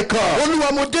 Lord, I come.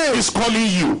 olúwa mo dé. He's calling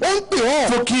you. ó ń pè ọ́.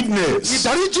 Forgiveness.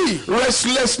 ìdáríjì.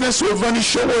 Restlessness will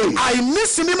vanish away.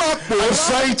 àìnísinmi máa pòórá.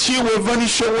 Anxiety will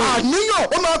vanish away. àníyàn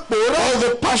ó máa pòórá. All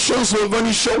the passions will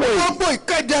vanish away. gbogbo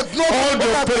ìkéde gbogbo All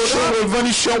ó máa the passion pòórá. will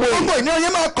vanish away. gbogbo ìnira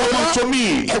yẹn máa Come kọ̀ọ̀rá. unto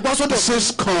me. ẹ̀gbọ́n He sọ́dọ̀.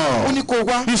 says, ó come. ní kó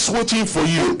wá. He's waiting for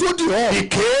you. tó dì ọ́. He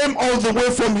came all the way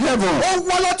from heaven. ó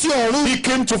wá láti ọ̀run. He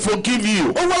came to forgive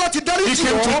you. ó wá láti He dáríjì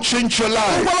came ọ́. to change your ó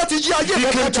life. wá láti yí ayé He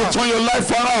rẹ came to padà. turn your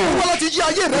life ó wá around. láti yí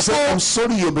ayé rẹ He said, fún. I'm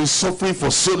sorry you've been suffering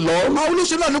for so long. àwọn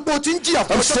olóṣèlú àlùkò tí ń jìyà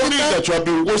fún I'm ọjọ́ sorry pípẹ́. that you have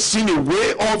been wasting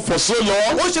away on for so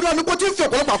long. olóṣèlú àlùkò tí ń fi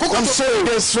ọ̀pọ̀lọpọ̀ àkókò I'm tó. sorry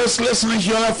there's restlessness in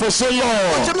your life for so long.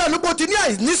 olóṣèlú àlùkò tí ní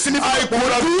àìnísinmi fún I could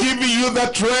have ọ̀pọ̀lọpọ̀. given you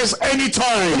that rest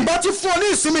anytime. ìgbà tí fún ọ ní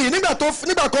ìsinmi yìí nígbà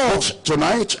kan. But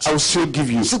tonight I will still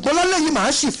give you. ṣùgbọ́n lálẹ́ yìí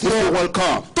màá sì fún You're ọ.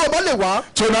 welcome. tó o bá lè wá.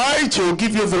 Tonight he will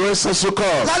give you the rest as you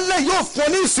come. lálẹ́ yóò fún ọ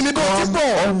ní ìsinmi bó ti Come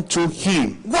bọ̀. unto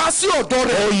him, wá sí ọ̀dọ̀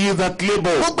rẹ̀. all ye that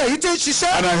labor gbogbo èyí tí ń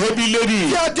ṣiṣẹ́. and are heavy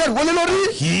laden, kí a dẹrù wọlé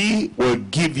lórí. he will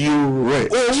give you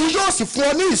rest. òun yóò sì fún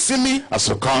ọ ní ìsinmi. As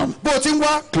you come, bó o ti ń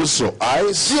wá. close your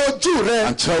eyes sí ojú rẹ.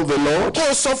 and tell the Lord kó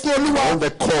o sọ fún olúwa. on the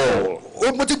call.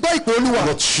 mo ti gbọ́ ìpè olúwa.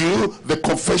 Number 2, the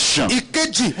confession.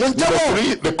 ìkejì mo ń Number jẹ́wọ́.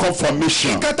 3, the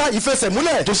confirmation. ìkẹta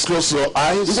ìfẹsẹ̀múlẹ̀. Just close your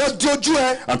eyes ìwọ di ojú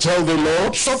ẹ. and tell the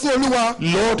Lord, sọ fún olúwa.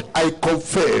 Lord, I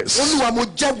confess olúwa mo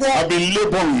jẹ́wọ́. I've been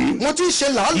laboring, mo ti ń ṣe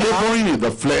làálàá. laboring in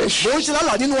the flesh, mo ń ṣe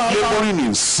làálàá nínú ara. laboring in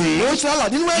mo ń sin, ṣe làálàá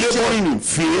nínú ẹ̀jẹ̀. laboring in mo ń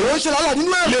fear, ṣe làálàá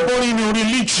nínú ẹ̀rù. laboring in mo ń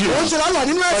religion. ṣe làálàá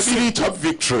nínú I ẹ̀sìn. didn't have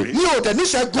victory. mi ò tẹ̀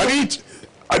níṣẹ́gun.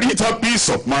 I didn't have peace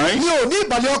of mind. mi ò ní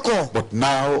ìbàlẹ̀ ọkàn. But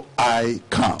now I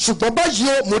come. ṣùgbọ́n báyìí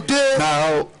o mo dé.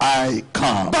 Now I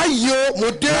come. báyìí o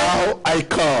mo dé. Now I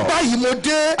come. báyìí mo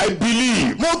dé. I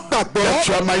believe mo gbàgbọ́. that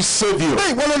you are my savior.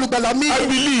 pé ìwọ lolùgbàlà mi. I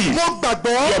believe mo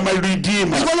gbàgbọ́. you are my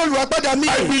redeemer. ìwọ lolùwàgbàdà mi.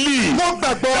 I believe mo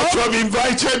gbàgbọ́. that you have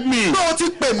invited me. pé o ti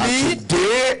pè mí. And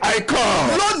today I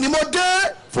come. lónìí mo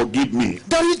dé. Forgive me.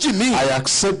 dáríjì mi. I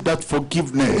accept that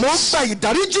forgiveness. mo gba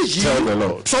ìdáríjì yìí. Tell the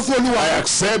Lord. sọ fún olúwa. I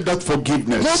accept that mo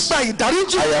forgiveness. gba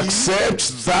ìdáríjì I yìí.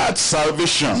 accept that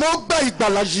salvation. mo gba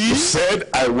ìgbàlà You yìí. said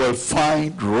I will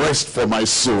find rest for my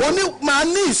soul. ó ní màá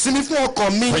ní ìsinmi fún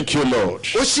ọkàn mi. Thank you, Lord.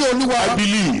 ó ṣé olúwa. I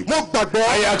believe. mo gbàgbọ́.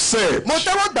 I accept. mo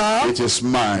tẹ́wọ́ gbà á. It is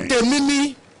mine. tèmi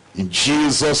ni. In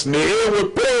Jesus' name we ní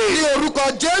pray.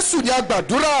 orúkọ jésù ni a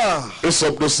gbàdúrà. Raise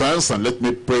up those hands and let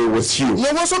me pray with you.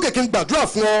 lọ́wọ́ sókè kí n gbàdúrà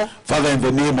fún ọ. Father, in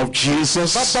the name of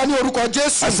Jesus, bàbá ní orúkọ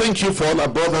jésù. I thank you for all our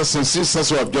brothers and sisters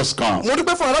who have just come. mo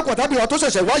dúpẹ́ fún arákùnrin tàbí ìwà tó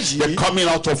ṣẹ̀ṣẹ̀ wá They're yìí. coming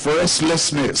out of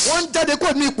restlessness, wọ́n ń jáde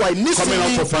kúrò ní ipò coming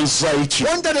àìnísinmi. out of anxiety,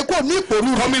 wọ́n ń jáde kúrò ní ipò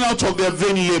rúru. coming out of their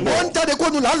vain wọ́n ń labor, jáde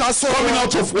kúrò ní làálàá sọ. coming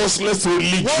out of worthless wọ́n ń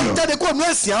religion, jáde kúrò ní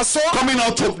ẹ̀sìn asọ́. coming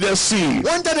out of their sin,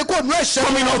 wọ́n ń jáde kúrò ní ẹ̀ṣẹ̀.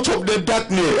 coming out of their wọ́n ń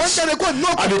darkness, jáde kúrò ní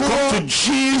and they òkùnkùn. come to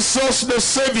Jesus the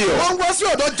Savior, wọ́n wá sí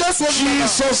ọ̀dọ̀ jésù olùpadà.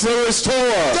 Jesus the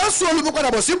Restorer. jésù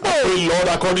olùpadàbọ̀ sípò. Pray, Lord,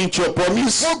 according to your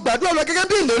promise, mo gbàdúrà lọ gẹ́gẹ́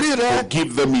bí ìlérí rẹ.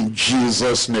 forgive them in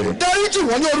Jesus' name. dáríjì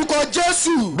wọ́n ní orúkọ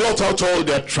jésù. Blot out all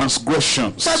their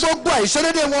transgressions. ṣe gbogbo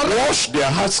àìṣedéédé wọn rẹ́. Wash their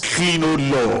hearts clean, O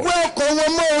Lord. wẹ́ ọkàn wọn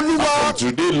mọ́ olúwa. And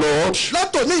today, Lord,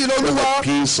 látòní yìí let lolúwa. the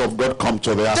peace of God come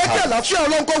to their jẹ́ kí heart. àlàáfíà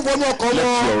ọlọ́run kó wọnú ọkàn Let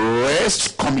wọn. your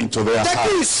rest come into their jẹ́ kí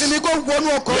heart. ìsinmi kó wọnú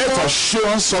ọkàn Let wọn.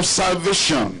 assurance of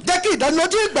salvation jẹ́ kí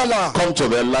ìdánilójú ìgbàlà come to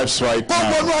their lives right kó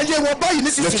wọnú now. ayé wọn báyìí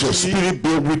Let your nísinsìnyí. spirit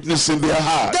bear witness in their jẹ́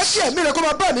hearts. kí ẹ̀mí rẹ kó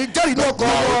máa bá mi jẹ́rìí ní ọkàn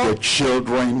Now wọn. the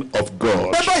children of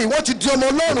God. pé báyìí wọ́n ti di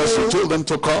ọmọ Because you ọlọ́run. told them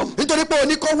to come, nítorí pé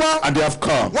òní kọ́ wá. and they have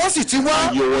come. wọ́n sì ti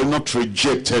wá. You will not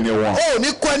reject anyone. ó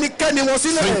ní kọ́ ẹnikẹ́ni wọn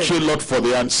sílẹ̀. Thank you, Lord, for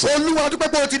the answer. olúwa dúpẹ́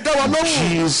pé o ti dá wa In lóhùn.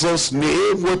 Jesus'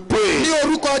 name we ní pray.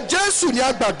 orúkọ jésù ni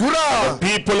a gbàdúrà.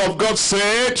 People of God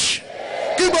said,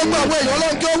 kí gbogbo àwọn èèyàn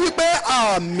ọlọ́run kí ó wí pé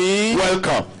àmín.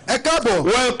 welcome. ẹ káàbọ̀.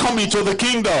 Welcome into the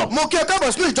kingdom. mo kí ẹ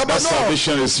káàbọ̀ sínú ìjọba That náà.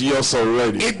 salvation is yours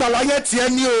already. ìgbàlà yẹn tiẹ̀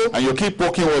ní o. And you keep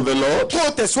walking with the Lord. kó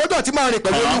o tẹ̀síwájú àti máa rìn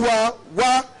pẹ̀lú Come on. olúwa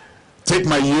wá. Take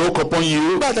my yoke upon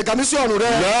you. gba àjàgà mi sí ọrùn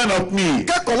rẹ. Learn of me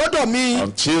kẹ́kọ̀ọ́ lọ́dọ̀ mi.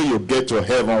 until you get to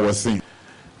heaven with him.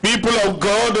 People of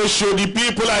God, they show the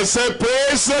people, I say,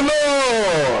 praise the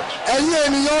Lord. ẹ̀yin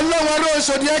ènìyàn ọlọ́run ará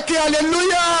Òṣòdì ẹ kí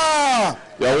hallelujah.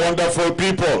 You're wonderful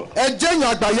people. ẹ jẹ́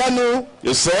èèyàn àgbàyanu.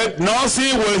 You said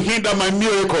nothing will hinder my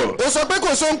miracle. ó sọ pé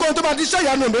kò sí ohunkóhun tó máa di iṣẹ́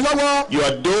ìyanu mi lọ́wọ́. You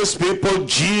are those people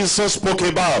Jesus spoke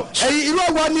about. ẹ̀yin irú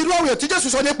àwa ni irú àwòrán tí Jésù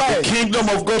sọ nípa The ẹ̀. kingdom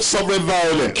of God suffer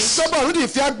violence, ìjọba ọ̀run ti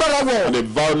fi agbára wọ̀. and the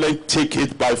violent take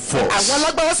it by force. àwọn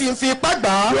alágbára sì ń fi ipá gbà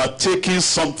á. You are taking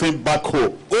something back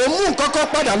home. òun mú nǹkan kan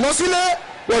padà lọ sílé.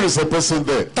 What is the person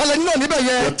there? tálẹ̀ náà níbẹ̀ You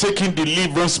yẹn. are taking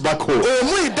deliverance back home. òun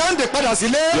mú ìdáǹdè padà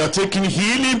sílé. You are taking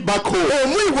healing back home. òun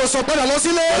mú ìwòsàn padà lọ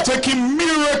sílé. You are taking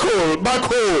miracle back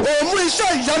home. òun mú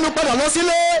iṣẹ́ ìyanu padà lọ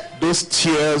sílé. Those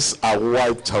tears are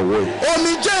wiped away.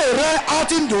 omijé rẹ á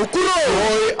ti dùn kúrò.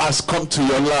 Joy has come to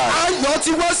your life. ayọ̀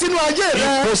ti wá sínú ayé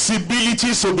rẹ.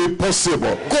 Impossibilities will be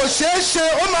possible. kò ṣeé ṣe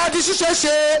ó máa di ṣíṣe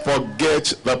ṣe.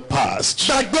 Forget the past.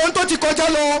 gbàgbé ohun tó ti kọjá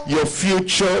lọ. Your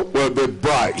future will be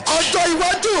bright. ọjọ́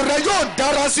iwájú rẹ yóò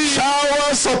dára sí i.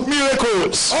 Showers of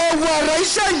miracles ọwọ́ ara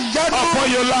iṣẹ́ ìyanu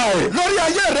upon your life, lórí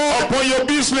ayé rẹ. upon your lórí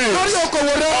business,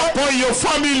 okòwò rẹ. upon your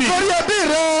family. lórí ẹbí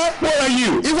rẹ. Where are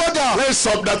you? ìwọ́dà Raise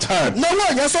up that hand.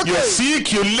 náwó yẹn sókè. You're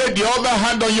sick, you lay the other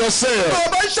hand on tó yourself. o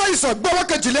bá ń ṣàìsàn gbọ́wọ́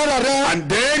kejì lára rẹ. And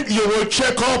then you will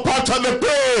check up part of the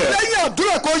prayer. lẹ́yìn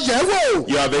àdúrà kò yẹ̀ wò.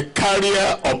 You are the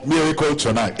carrier of miracle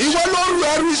tonight. ìwọ ló ru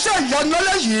ẹrù iṣẹ́ ìyanu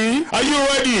lọ́lẹ́ yìí. Are you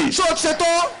ready? ṣé o ti ṣe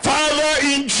tán? Father,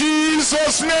 in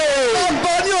Jesus' name,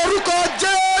 ọba ní orúkọ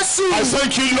Jésù. I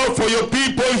thank you, Lord, for your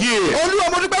people here. Olúwa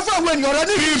mo dúpẹ́ fún àwọn ènìyàn rẹ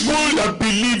ní People that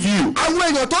believe you. àwọn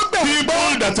èèyàn tó gbẹ̀ gbọ́.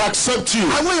 People that accept you.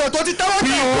 àwọn èèyàn tó ti tẹ́wọ́ gbà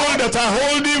People wọ́n. that are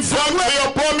holding firm to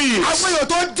your promise. àwọn èèyàn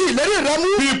tó ń di ìlérí rẹ mú.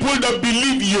 People that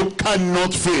believe you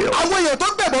cannot fail. àwọn èèyàn tó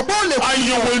gbẹ̀gbọ́ pé ó lè And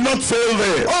you will not fail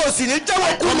them. o sì ní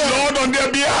jẹ́wọ́ Come, kúlẹ̀. Lord, on their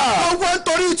behalf. ọwọ́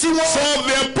nítorí tiwọn. Solve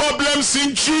their problems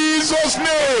in Jesus'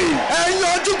 name. ẹ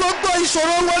yanjú gbogbo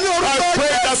ìṣòro wọn ní I orúkọ pray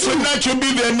that Jésù. tonight will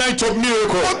be the night of mo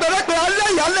miracle. bẹ̀rẹ̀ pé alẹ́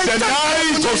yìí alẹ́ The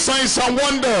night ìjẹ́ of signs and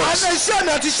wonders. alẹ́ iṣẹ́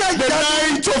àmì àti iṣẹ́ The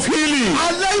ìjẹ́ night of healing.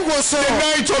 alẹ́ ìwòsàn The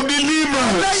night of alẹ́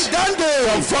deliverance. ìdáǹdè.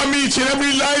 Confirm it in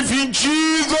every life in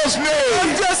Jesus' name.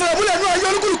 ẹbí ẹsẹ̀ ìmúlẹ̀ ní ayé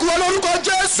olúkúlùkù wọn lórúkọ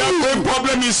Jésù. That great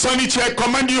problem is sanity. I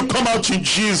command you come out in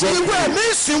Jesus' ìwé name. mi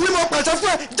ìsìn wí mo pàṣẹ fún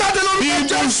ẹ jáde lórúkọ Evil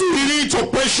Jésù. spirit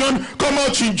oppression come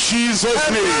out in Jesus'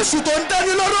 ẹbí name. èṣù tó ń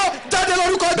dání lọ́rọ̀ jáde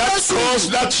lórúkọ That Jésù. cause,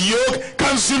 that yoke,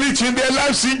 cancel it in their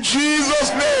lives in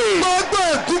Jesus' name. gbogbo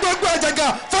ègún gbogbo àjàgà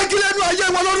fagilẹ́nu ayé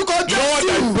wọn lórúkọ Lord,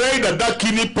 Jésù. I pray that that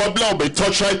kidney problem will be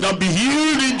touched right now. Be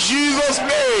healed in Jesus'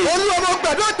 name. Olúwa mo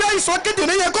gbàdúrà pé àìsàn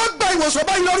kíndìnrín yẹn kó gba ìwòsàn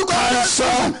báyìí lórúkọ Jésù.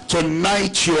 Cancer,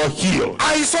 tonight you are healed.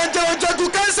 àìsàn jẹrọjẹgun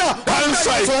kẹ́sà.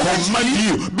 Cancer, I command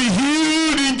you. Be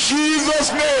healed in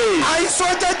Jesus' name.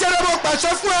 àìsàn jẹjẹrẹ mo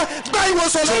pàṣẹ fún ẹ gba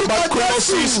ìwòsàn lórúkọ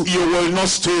Tuberculosis, Jésù. you will not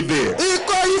stay there.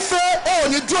 ikọ́ ife ò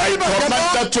ní dúró I níbẹ̀ jẹ́ command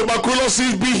mọ́. that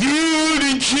tuberculosis be healed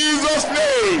in Jesus'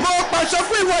 name. mo pàṣẹ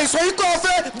fún ìwọ ìsàn ikọ́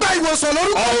ọ̀fẹ́ gba ìwòsàn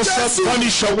lórúkọ Also Jésù.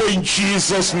 vanish away in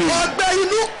Jesus' name. ọgbẹ́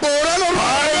inú pòórá lórúkọ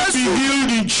I be Jésù.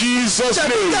 healed in Jesus'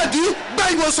 name. jẹ̀díjẹ̀dí gba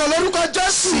ìwòsàn lórúkọ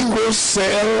Jésù. Sickle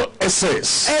cell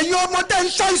SS. ẹ̀yin ọmọ tẹ́ ń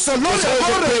ṣàìsàn Was all the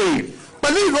lóòrèkóòrè pain,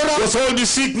 pẹ̀lú ìrora was all the pẹ̀lú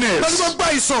sickness, gbogbo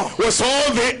àìsàn was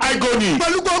all the agony.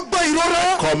 pẹ̀lú gbogbo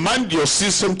ìrora. Command your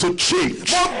system to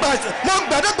change. mo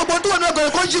gbàdá gbogbo tó wà ní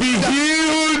ọgọ̀rẹ́ kó yí Be padà.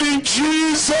 healed in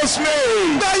Jesus'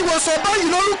 name. gba ìwòsàn báyìí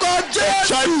lórúkọ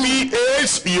Jésù. HIV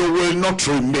AIDS, you will not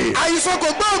remain. àìsàn kò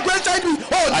gbọ́ ògùn HIV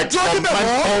ò I dúró níbẹ̀ command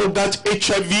mọ́. all that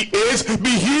HIV AIDS be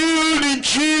healed in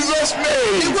Jesus'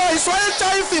 name. ìwọ àìsàn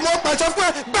HIV mo pàṣẹ fún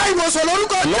ẹ gba ìwòsàn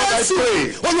lórúkọ Lord, I Jésù.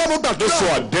 pray. Olúwa mo Those who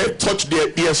gbàdúrà. are dead, touch their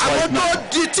ears àwọn right tó now.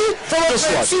 di tí Those who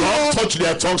fọwọ́ are sí dumb, wọn. touch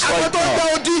their tongues àwọn right tó gba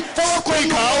now. odi fọwọ́ kọ Speak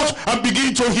inú wọn. out and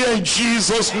begin to hear in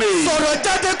Jesus' name. sọ̀rọ̀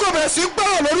jáde kó bẹ̀rẹ̀ sí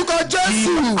gbọ́rọ̀ lórúkọ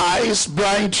Jésù. Eyes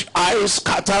blind, eyes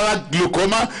cataract,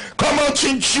 glaucoma, come out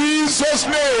in Jesus'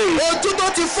 name. ojú tó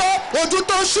ti fọ́ ojú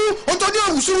tó ṣú ojú tó ní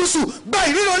òwúsùwùsù gba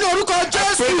ìríran ní orúkọ Pray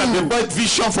that the Jésù. bright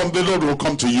vision from the Lord will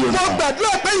come to you mo now.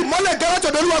 gbàdúrà pé ìmọ́lẹ̀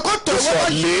gẹ́rẹ́tọ̀ lórí kó tọ̀ Those who wọ́n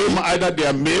are wáyé. lame, either they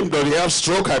are maimed or they have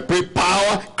stroke, I pray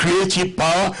power, creative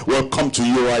power will come to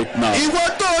you right now.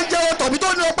 ìwọ tó ń jẹ́ tọ̀bí tó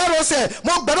ní ọpá rọsẹ̀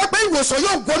mo gbàdúrà pé ìwòsàn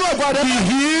yóò gbọ́nú ọ̀bọ rẹ. Be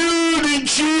healed in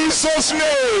Jesus'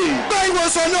 name. gba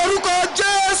ìwòsàn ní orúkọ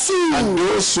Jésù. And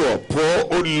those who are poor,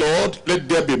 oh Lord, let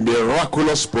there be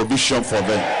miraculous provision for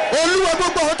them. Olúwa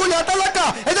gbogbo àwọn tó yà tálákà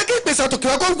ẹ jẹ́ kí ìpèsè àtòkè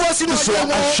wa kó wọ́ sínú Those who ọjọ́ are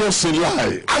wọn. anxious in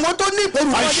life, àwọn tó ní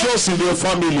ìbẹ̀rù wọn anxious in their wọ́n ní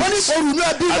families, ìbòrù ní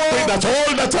ẹbí I pray wọn. that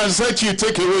all that anxiety you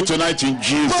take away tonight in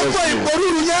Jesus' gbogbo name.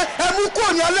 ìbòrù yẹn ẹ mú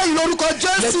kúrò ní alẹ́ yìí lórúkọ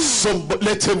Jésù.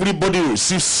 Let everybody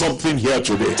receive something here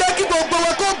today. jẹ́ kí gbogbo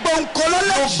wọn kó gbọ́ nǹkan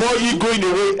lọ́lẹ́. Nobody going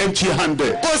away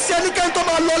empty-handed. kò sí ẹnikẹ́ni tó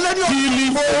máa lọ lẹ́ni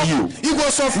Healing for you.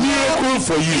 ìwòsàn fún ọ. Miracle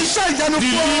for you. iṣẹ́ ìyanu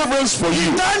fún ọ. Deliverance for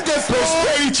you. ìdáǹdè fún ọ.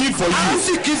 Prosperity for you.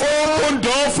 àsìkì fún ọ. Open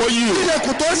door for you.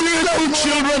 ilẹ̀kùn tó sí Miracle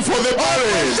children for the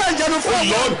barren. Oh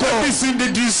Lord, that is in the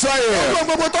desire.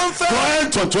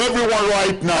 Grant unto everyone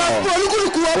right now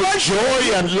with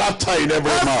joy and laughter in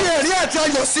every mouth.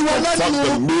 Confirm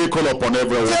the miracle upon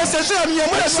everyone. I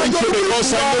thank you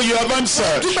because I know you have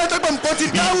answered. In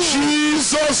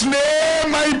Jesus'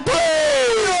 name I pray.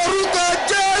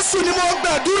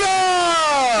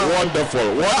 Wonderful,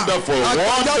 wonderful, wonderful.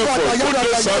 Put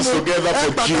those hands together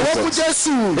for Jesus.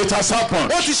 It has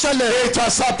happened. It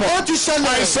has happened.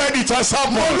 I said it has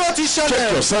happened. Check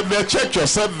yourself there. Check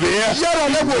yourself there.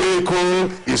 The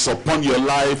miracle is upon your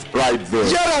life right there.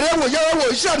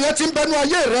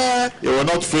 You will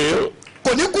not fail.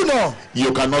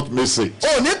 You cannot miss it.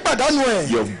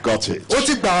 You've got it.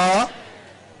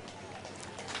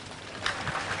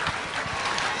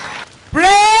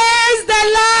 Praise the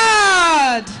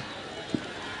Lord.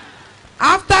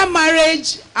 After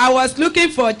marriage, I was looking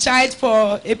for a child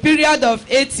for a period of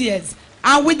 8 years.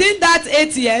 And within that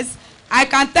 8 years, I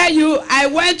can tell you, I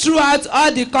went throughout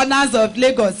all the corners of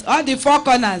Lagos, all the 4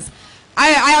 corners. I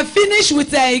have finished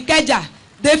with Ikeja.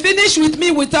 They finished with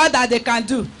me with all that they can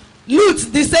do. Lut,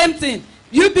 the same thing.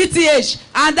 UBTH.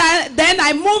 And then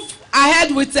I moved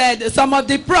ahead with some of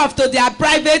the prof to their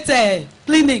private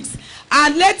clinics.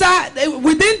 And later,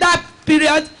 within that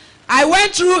period, I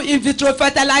went through in vitro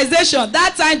fertilization.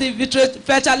 That time, the in vitro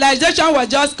fertilization was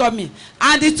just coming.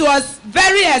 And it was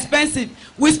very expensive.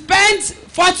 We spent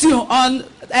fortune on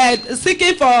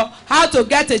seeking for how to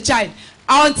get a child.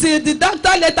 Until the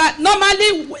doctor later,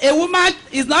 normally a woman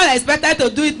is not expected to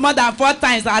do it more than 4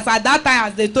 times, as at that time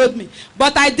as they told me.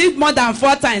 But I did more than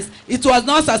 4 times. It was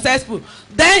not successful.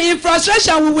 Then in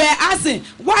frustration, we were asking,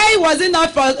 why was it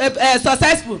not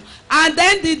successful? And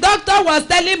then the doctor was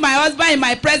telling my husband in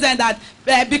my presence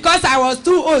that because I was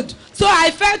too old. So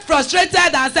I felt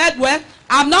frustrated and said, well,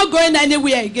 I'm not going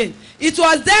anywhere again. It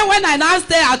was there when I now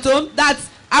stay at home that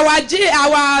our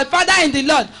father in the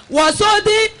Lord was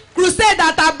holding crusade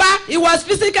at Aba. He was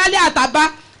physically at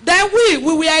Aba. Then we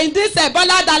were in this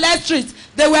Bola Dale Street.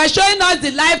 They were showing us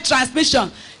the live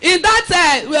transmission. In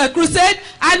that crusade,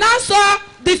 I now saw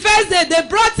the first day they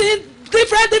brought in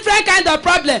different kind of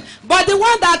problem. But the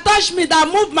one that touched me,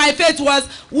 that moved my faith, was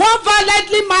one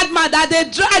violently madman that they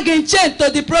dragged in chain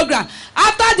to the program.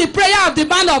 After the prayer of the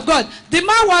man of God, the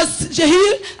man was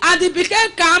healed and he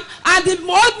became calm, and the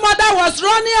old mother was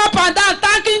running up and down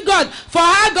thanking God for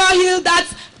how God healed that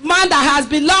man that has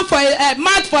been mad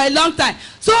for a long time.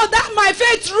 So that my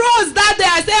faith rose that day.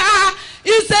 I said,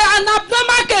 it's an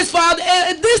abnormal case for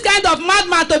this kind of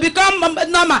madman to become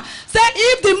normal. Say,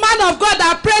 if the man of God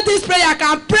that prayed this prayer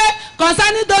can pray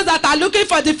concerning those that are looking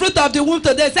for the fruit of the womb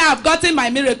today, say, I've gotten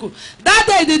my miracle. That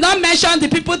day did not mention the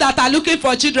people that are looking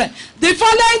for children. The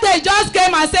following day just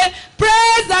came and said,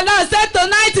 praise the Lord. Said,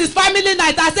 tonight is family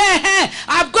night. I said, hey,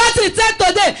 I've got it. Said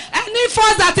today, any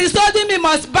force that is holding me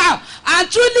must bow. And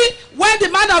truly, when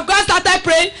the man of God started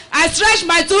praying, I stretched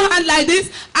my 2 hands like this.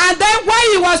 And then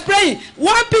while he was praying,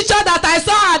 one picture that I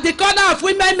saw at the corner of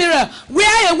Women Mirror,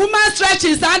 where a woman stretched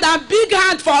his hand and big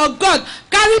hand for God,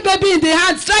 carry baby in the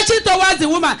hand, stretching towards the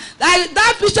woman.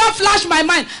 That picture flashed my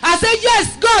mind. I said,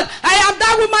 yes, God, I am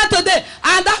that woman today.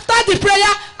 And after the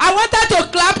prayer, I wanted to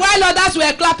clap while others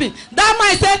were clapping. That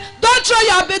man said, don't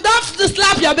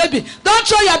slap your baby. Don't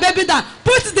throw your baby down.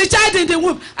 Put the child in the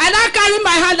womb. And I carry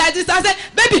my hand like this. I said,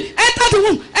 baby, enter the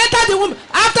womb. Enter the womb.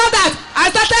 After that, I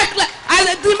started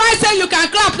the man said, you can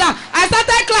clap now. I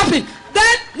started clapping.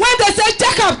 Then when they say,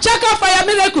 check up for your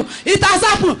miracle, it has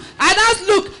happened. I just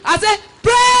look. I say,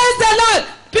 praise the Lord.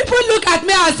 People look at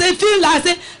me and say, I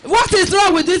say, what is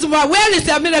wrong with this woman? Where is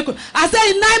your miracle? I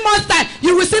say, in 9 months' time,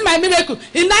 you will see my miracle.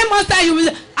 In 9 months' time, you will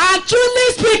see. And truly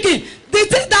speaking, the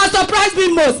thing that surprised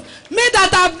me most, me that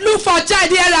have looked for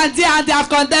child here and there and they have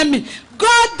condemned me.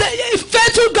 God,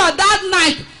 faithful God, that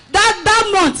night, that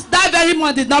month, that very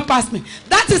month did not pass me.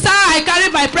 That is how I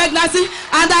carry my pregnancy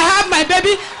and I have my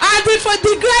baby. And the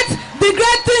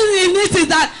great thing in this is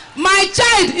that my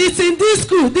child is in this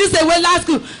school, this Ewela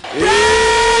school.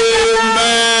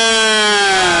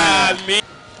 Amen.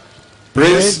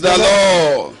 Praise the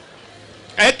Lord.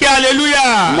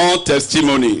 Hallelujah. More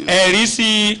testimony.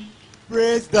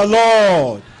 Praise the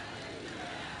Lord.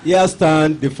 Here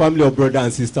stand the family of brother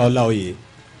and sister Olaoye.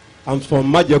 I'm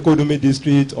from Majekodumi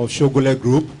district of Shogole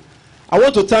group. I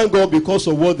want to thank God because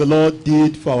of what the Lord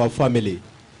did for our family.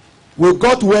 We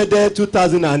got wedded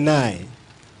 2009.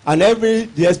 And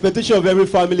the expectation of every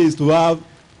family is to have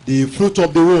the fruit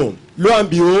of the womb. Lo and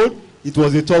behold, it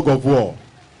was a tug of war.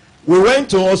 We went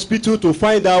to hospital to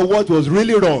find out what was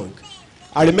really wrong.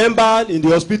 I remember in the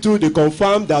hospital they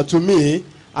confirmed that to me,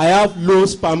 I have low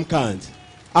sperm count.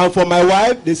 And for my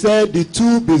wife, they said the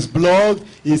tube is blocked,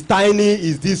 is tiny,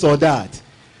 is this or that.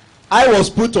 I was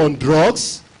put on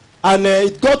drugs, and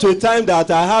it got to a time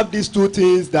that I have these two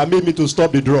things that made me to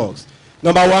stop the drugs.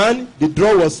 Number one, the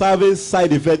drug was having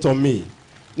side effects on me.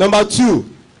 Number two,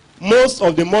 most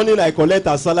of the money I collect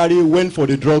as salary went for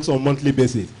the drugs on a monthly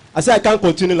basis. I said I can't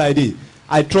continue like this.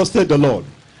 I trusted the Lord.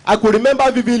 I could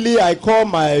remember vividly, I called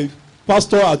my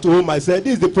pastor at home. I said,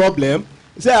 this is the problem.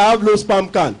 He said, I have low sperm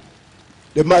count.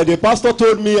 The pastor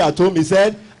told me at home, he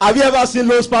said, have you ever seen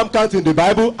low sperm count in the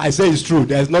Bible? I said, it's true.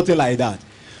 There's nothing like that.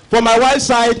 For my wife's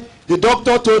side, the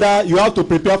doctor told her, you have to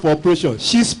prepare for operation.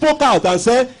 She spoke out and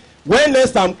said, when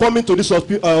next I'm coming to this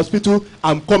hospital,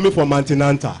 I'm coming from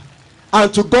antenatal.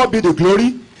 And to God be the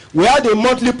glory. We had a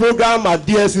monthly program at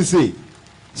DSCC,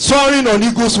 soaring on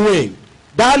eagle's wing.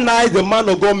 That night, the man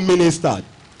of God ministered.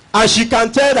 And she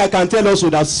can tell, I can tell also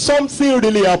that something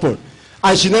really happened.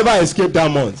 And she never escaped that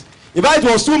month. In fact,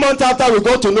 it was 2 months after we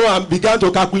got to know and began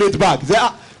to calculate back.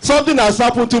 Something has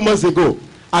happened 2 months ago.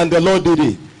 And the Lord did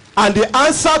it. And the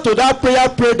answer to that prayer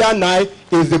prayed that night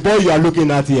is the boy you are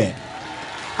looking at here.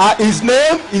 His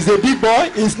name is a big boy.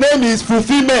 His name is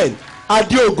Fulfillment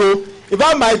Adiogo. In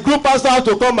fact, my group pastor had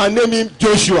to come and name him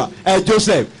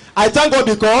Joseph. I thank God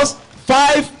because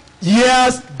 5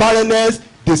 years barrenness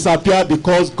disappeared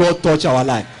because God touched our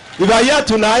life. If you are here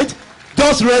tonight,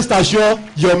 just rest assured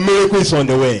your miracle is on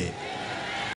the way.